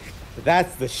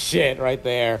 That's the shit right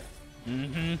there.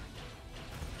 Mm-hmm.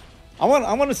 I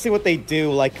want to see what they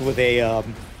do like with a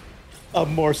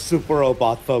more super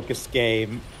robot focused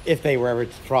game if they were ever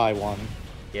to try one.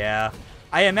 Yeah,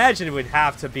 I imagine it would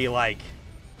have to be like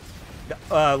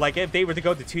if they were to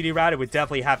go the 2D route, it would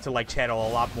definitely have to like channel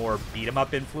a lot more beat 'em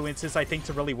up influences, I think,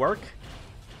 to really work.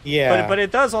 Yeah, but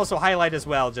it does also highlight as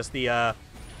well just the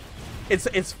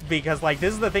it's because like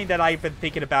this is the thing that I've been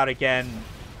thinking about again,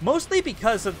 mostly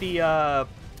because of the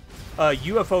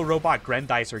UFO robot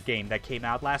Grendizer game that came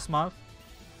out last month.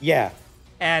 Yeah,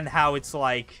 and how it's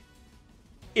like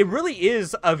it really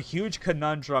is a huge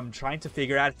conundrum trying to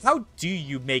figure out how do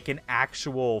you make an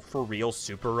actual for real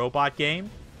super robot game.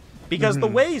 Because the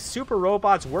way super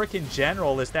robots work in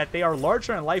general is that they are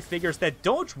larger-than-life figures that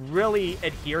don't really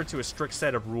adhere to a strict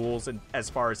set of rules as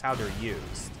far as how they're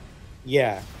used.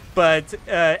 Yeah. But,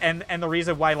 and the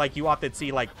reason why, like, you often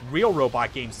see, like, real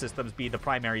robot game systems be the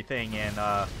primary thing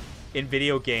in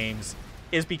video games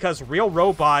is because real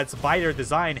robots, by their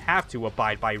design, have to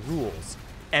abide by rules.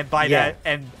 And by that,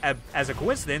 and as a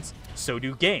coincidence, so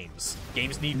do games.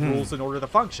 Games need rules in order to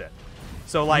function.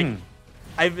 So, like...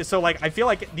 I feel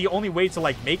like the only way to,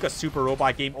 like, make a super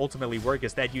robot game ultimately work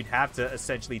is that you'd have to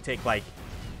essentially take, like,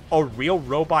 a real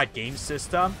robot game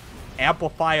system,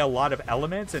 amplify a lot of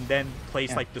elements, and then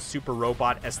place, like, the super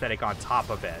robot aesthetic on top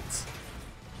of it.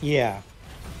 Yeah.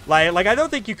 Like, I don't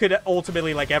think you could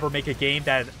ultimately, like, ever make a game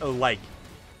that, like,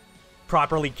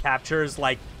 properly captures,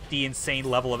 like, the insane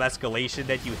level of escalation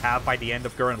that you have by the end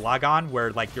of Gurren Lagann,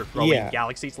 where, like, you're throwing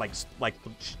galaxies like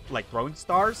throwing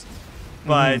stars.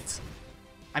 But...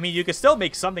 I mean, you could still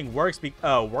make something work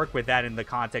with that in the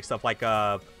context of like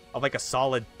a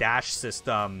solid dash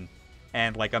system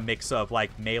and like a mix of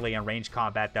like melee and range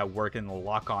combat that work in the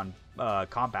lock-on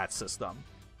combat system.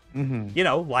 You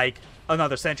know, like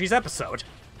Another Century's episode.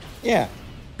 Yeah.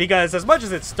 Because as much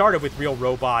as it started with real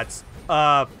robots,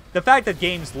 the fact that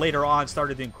games later on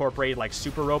started to incorporate like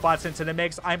super robots into the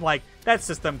mix, I'm like, that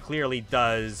system clearly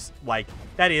does like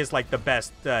that is like the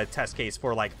best test case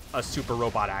for like a super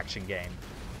robot action game.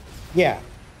 Yeah.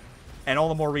 And all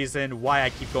the more reason why I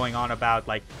keep going on about,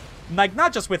 like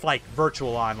not just with, like,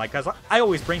 Virtual On, like, because I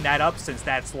always bring that up since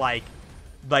that's, like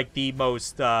the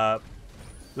most,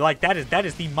 like, that is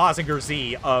the Mazinger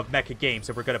Z of mecha games,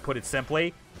 if we're going to put it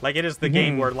simply. Like, it is the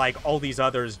game where, like, all these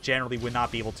others generally would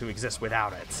not be able to exist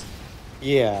without it.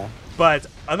 Yeah. But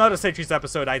Another Century's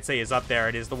episode, I'd say, is up there.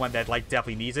 It is the one that, like,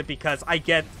 definitely needs it, because I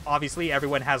get, obviously,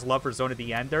 everyone has love for Zone of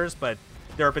the Enders, but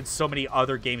there have been so many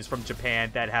other games from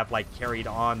Japan that have, like, carried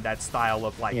on that style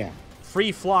of, like,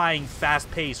 free-flying,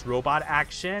 fast-paced robot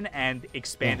action and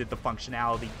expanded the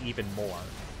functionality even more.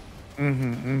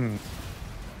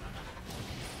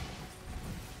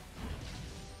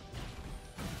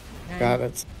 Got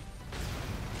it.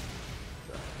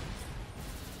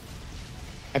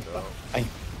 It's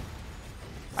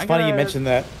funny you mentioned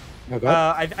that.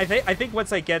 I think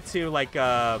once I get to, like,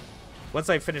 once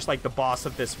I finish, like, the boss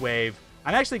of this wave,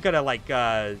 I'm actually gonna, like,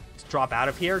 drop out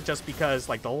of here just because,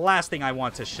 like, the last thing I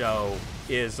want to show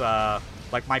is,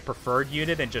 like, my preferred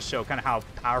unit and just show kind of how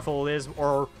powerful it is,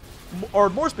 or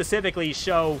more specifically,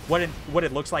 show what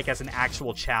it looks like as an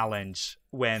actual challenge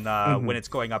when it's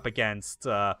going up against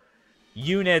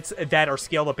units that are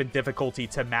scaled up in difficulty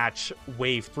to match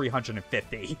Wave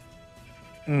 350.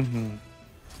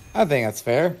 I think that's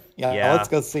fair. Yeah, let's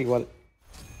go see what...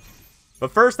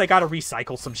 But first, I gotta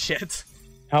recycle some shit.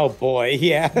 Oh boy,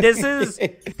 yeah. This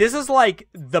is like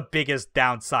the biggest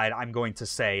downside I'm going to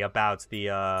say about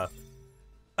the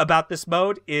about this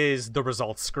mode is the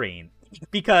results screen.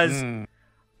 Because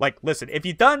like, listen, if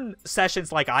you've done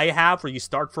sessions like I have where you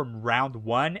start from round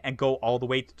 1 and go all the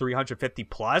way to 350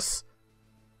 plus,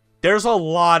 there's a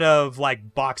lot of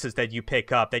like boxes that you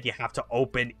pick up that you have to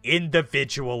open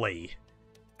individually.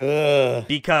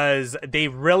 Because they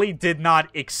really did not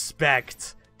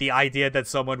expect the idea that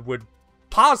someone would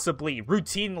possibly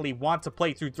routinely want to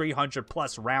play through 300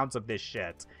 plus rounds of this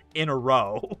shit in a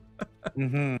row.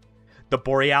 The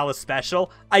Borealis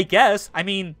special, I guess. I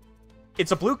mean,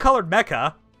 it's a blue-colored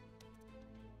mecha.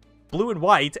 Blue and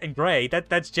white and gray.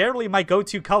 That's generally my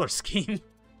go-to color scheme.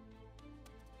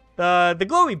 The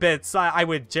glowy bits, I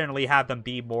would generally have them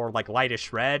be more like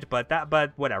lightish red, but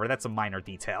whatever, that's a minor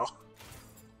detail.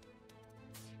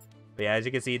 But yeah, as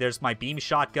you can see, there's my beam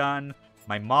shotgun,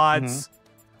 my mods.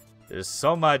 There's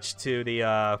so much to the,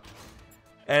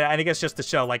 and I guess just to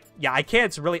show, like, yeah, I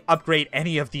can't really upgrade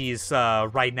any of these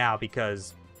right now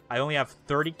because I only have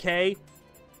 30k.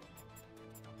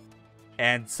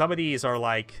 And some of these are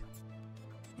like,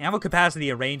 ammo capacity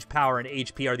and range power and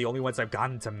HP are the only ones I've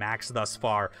gotten to max thus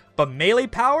far. But melee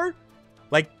power,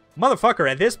 like, motherfucker,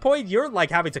 at this point, you're,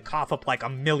 like, having to cough up, like,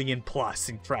 1 million plus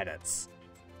in credits.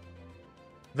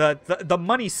 The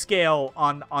money scale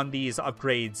on these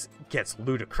upgrades gets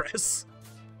ludicrous.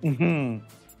 Mm-hmm.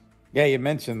 Yeah, you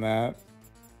mentioned that.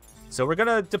 So we're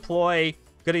gonna deploy,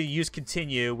 gonna use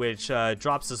continue, which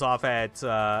drops us off at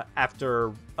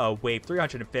after wave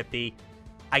 350.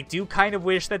 I do kind of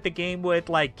wish that the game would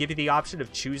like give you the option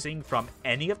of choosing from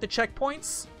any of the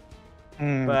checkpoints,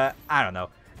 but I don't know.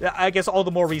 I guess all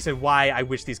the more reason why I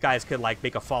wish these guys could like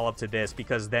make a follow-up to this,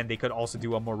 because then they could also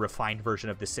do a more refined version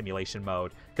of the simulation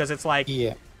mode. Because it's like,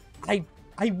 yeah, I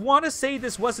want to say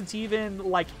this wasn't even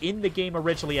like in the game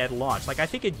originally at launch. Like I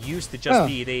think it used to just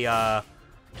be the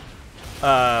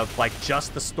like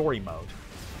just the story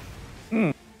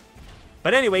mode.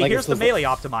 But anyway, like here's the melee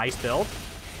optimized build.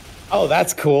 Oh,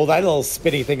 that's cool. That little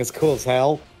spinny thing is cool as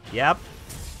hell. Yep.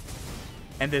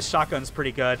 And this shotgun's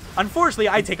pretty good. Unfortunately,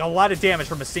 I take a lot of damage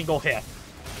from a single hit.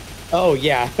 Oh,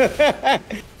 yeah.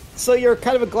 So you're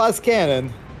kind of a glass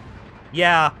cannon.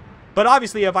 Yeah. But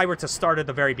obviously, if I were to start at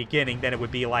the very beginning, then it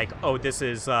would be like, oh, this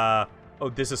is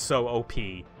so OP.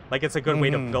 Like, it's a good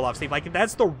way to build off steam. Like,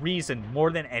 that's the reason,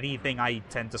 more than anything, I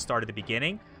tend to start at the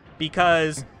beginning.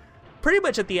 Because pretty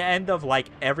much at the end of, like,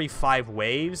 every 5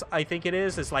 waves, I think it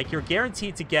is like, you're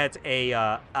guaranteed to get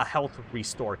a health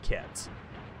restore kit.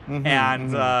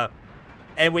 And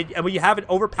when you have an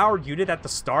overpowered unit at the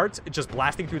start, just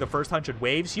blasting through the first 100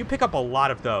 waves, you pick up a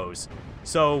lot of those.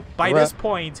 So by this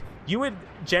point, you would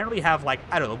generally have like,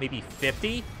 I don't know, maybe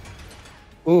 50.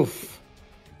 Oof.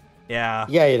 Yeah.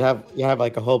 Yeah, you have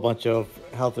like a whole bunch of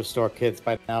health restore kits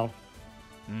by now.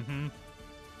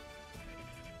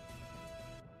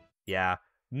 Yeah.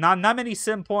 Not many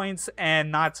sim points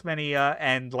and not many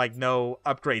and like no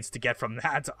upgrades to get from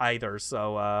that either.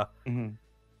 So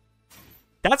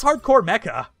that's Hardcore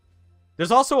Mecha.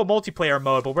 There's also a multiplayer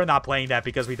mode, but we're not playing that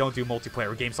because we don't do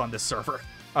multiplayer games on this server,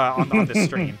 on this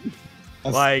stream.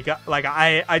 like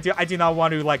I do not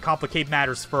want to like complicate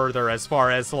matters further as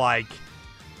far as like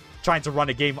trying to run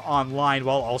a game online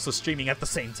while also streaming at the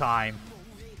same time.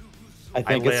 I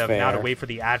think it's fair. Now to wait for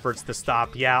the adverts to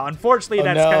stop. Yeah, unfortunately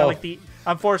that's kind of like the.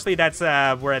 Unfortunately, that's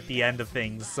we're at the end of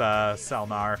things,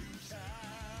 Selnar.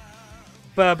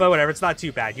 But whatever, it's not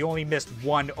too bad. You only missed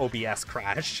 1 OBS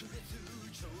crash.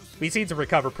 We seem to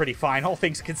recover pretty fine, all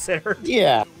things considered.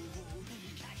 Yeah.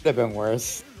 Could have been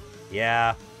worse.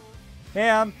 Yeah.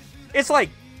 Man, it's like,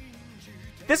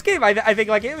 this game, I think,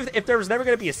 like, if there was never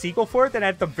going to be a sequel for it, then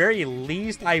at the very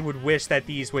least, I would wish that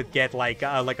these would get, like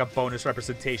a bonus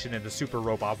representation in the Super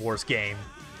Robot Wars game.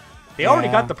 They already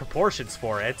got the proportions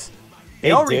for it.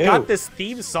 They already got this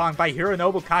theme song by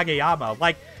Hironobu Kageyama.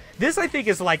 Like, this, I think,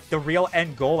 is, like, the real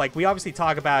end goal. Like, we obviously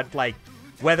talk about, like,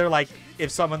 whether, like, if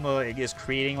someone like, is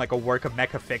creating, like, a work of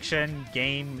mecha fiction,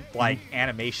 game, like,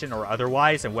 animation or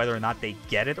otherwise, and whether or not they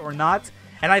get it or not.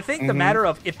 And I think the matter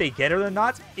of if they get it or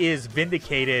not is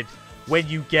vindicated when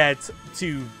you get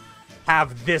to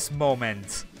have this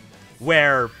moment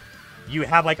where you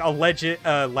have, like, a legend,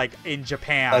 like, in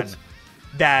Japan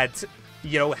that,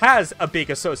 you know, has a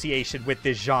big association with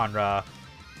this genre.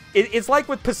 It's like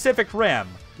with Pacific Rim,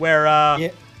 where,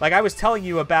 like, I was telling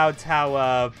you about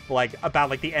how,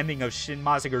 about the ending of Shin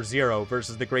Mazinger Zero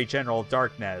versus the Great General of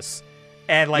Darkness.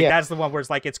 And, like, that's the one where it's,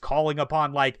 like, it's calling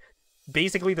upon, like,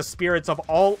 basically the spirits of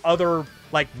all other,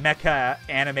 like, mecha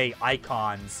anime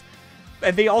icons.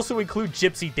 And they also include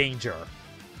Gypsy Danger.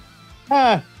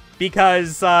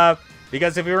 Because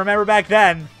if you remember back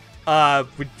then,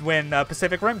 when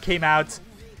Pacific Rim came out,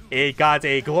 it got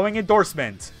a glowing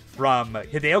endorsement from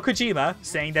Hideo Kojima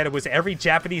saying that it was every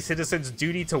Japanese citizen's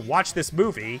duty to watch this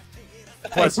movie.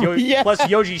 Plus, plus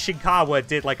Yoji Shinkawa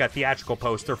did like a theatrical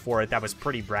poster for it that was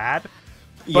pretty rad.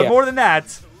 But more than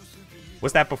that,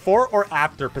 was that before or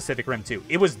after Pacific Rim 2?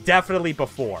 It was definitely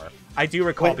before. I do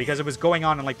recall because it was going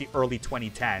on in like the early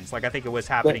 2010s. Like I think it was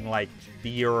happening like the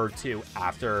year or two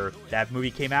after that movie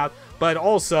came out. But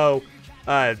also,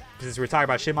 since we're talking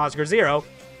about Shin Mazinger Zero,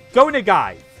 Go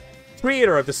Nagai,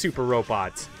 creator of the Super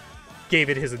Robot, gave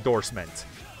it his endorsement.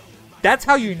 That's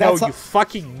how you know you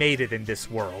fucking made it in this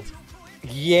world.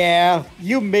 Yeah,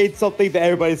 you made something that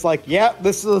everybody's like, yeah,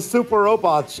 this is a Super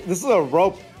Robot. This is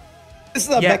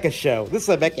a mecha show. This is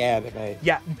a mecha anime.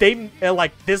 Yeah, they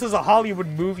like this is a Hollywood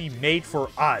movie made for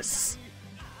us.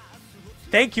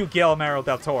 Thank you, Guillermo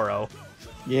del Toro.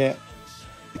 Yeah,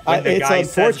 when the guy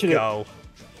says go.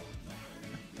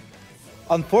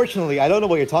 Unfortunately, I don't know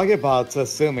what you're talking about,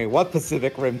 Sasumi. What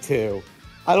Pacific Rim 2?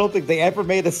 I don't think they ever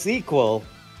made a sequel.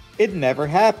 It never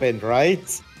happened,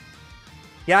 right?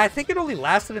 Yeah, I think it only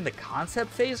lasted in the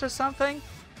concept phase or something.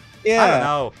 Yeah. I don't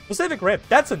know. Pacific Rim,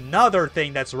 that's another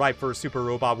thing that's ripe for Super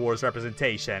Robot Wars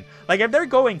representation. Like, if they're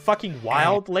going fucking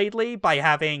wild lately by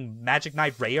having Magic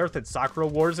Knight Rayearth and Sakura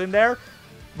Wars in there,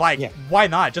 like, why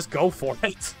not? Just go for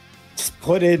it. Just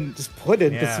put in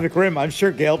Pacific Rim. I'm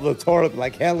sure Gail Del Toro would be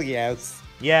like, hell yes.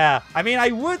 Yeah, I mean, I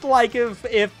would like if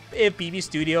BB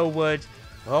Studio would,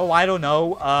 oh, I don't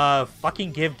know,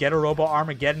 fucking give Getter Robo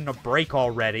Armageddon a break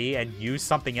already and use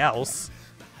something else.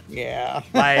 Yeah.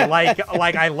 like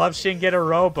I love Shin Getter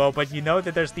Robo, but you know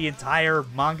that there's the entire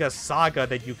manga saga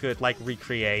that you could, like,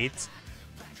 recreate.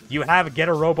 You have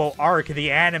Getter Robo Arc,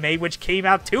 the anime, which came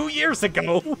out 2 years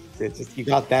ago. It's just, you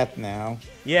got that now.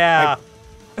 Yeah.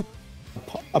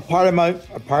 A part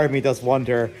of me does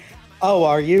wonder, oh,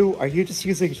 are you just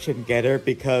using Shin Getter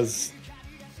because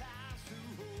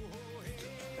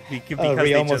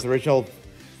Ryomu's original...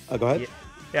 Oh, go ahead.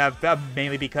 Yeah,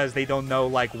 mainly because they don't know,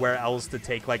 like, where else to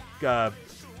take, like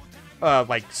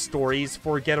stories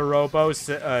for Getter Robo,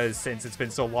 since it's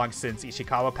been so long since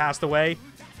Ishikawa passed away.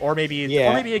 Or maybe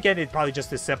again, it's probably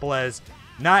just as simple as,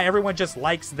 not everyone just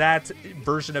likes that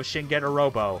version of Shin Getter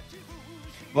Robo.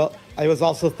 Well, I was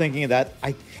also thinking that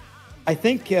I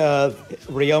think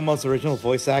Ryomu's original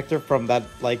voice actor from that,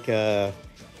 like,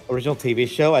 original TV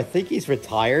show, I think he's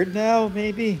retired now,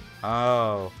 maybe?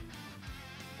 Oh.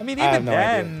 I mean, even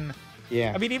then...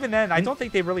 Yeah. I mean, even then, I don't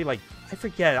think they really, like... I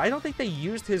forget. I don't think they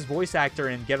used his voice actor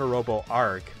in Getter Robo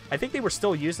Arc. I think they were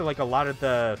still using, like, a lot of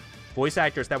the voice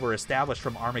actors that were established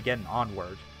from Armageddon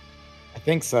onward. I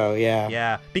think so, yeah.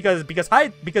 Yeah,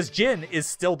 because Jin is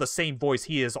still the same voice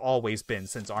he has always been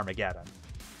since Armageddon.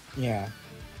 Yeah.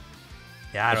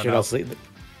 Yeah, I don't know.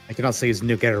 I can also use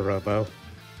New Getter Robo.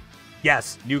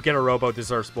 Yes, New Getter Robo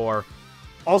deserves more.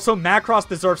 Also, Macross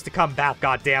deserves to come back,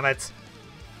 goddammit.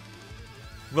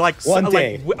 One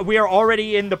day. We are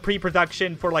already in the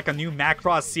pre-production for, like, a new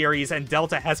Macross series, and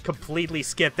Delta has completely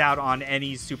skipped out on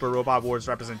any Super Robot Wars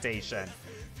representation.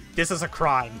 This is a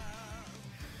crime.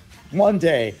 One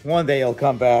day it'll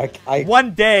come back.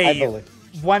 One day,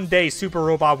 Super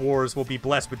Robot Wars will be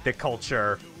blessed with the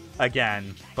culture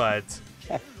again, but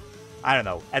I don't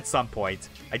know. At some point,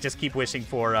 I just keep wishing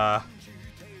for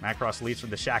Macross released from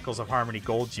the shackles of Harmony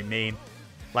Gold. You mean?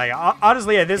 Like,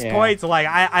 honestly, at this point, like,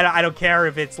 I don't care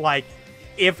if it's like,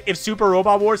 if Super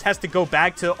Robot Wars has to go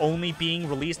back to only being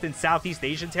released in Southeast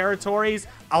Asian territories,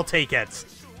 I'll take it.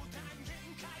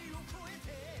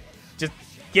 Just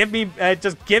give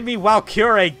me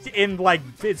Valkyrie in, like,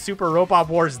 Super Robot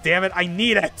Wars. Damn it, I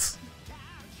need it.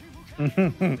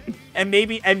 and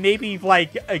maybe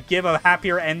like give a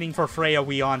happier ending for Freya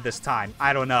Weon this time.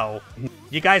 I don't know.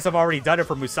 You guys have already done it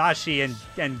for Musashi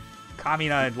and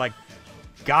Kamina and, like,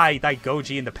 Guy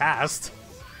Daigoji in the past.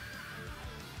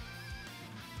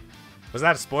 Was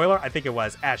that a spoiler? I think it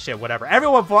was. Ah, shit, whatever.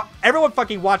 Everyone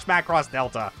fucking watch Macross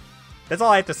Delta. That's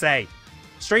all I have to say.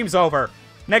 Stream's over.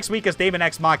 Next week is Daemon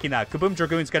X Machina. Kaboom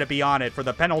Dragoon's gonna be on it for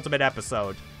the penultimate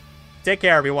episode. Take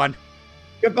care, everyone.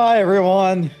 Goodbye,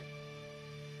 everyone.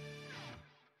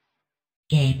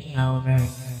 Game over.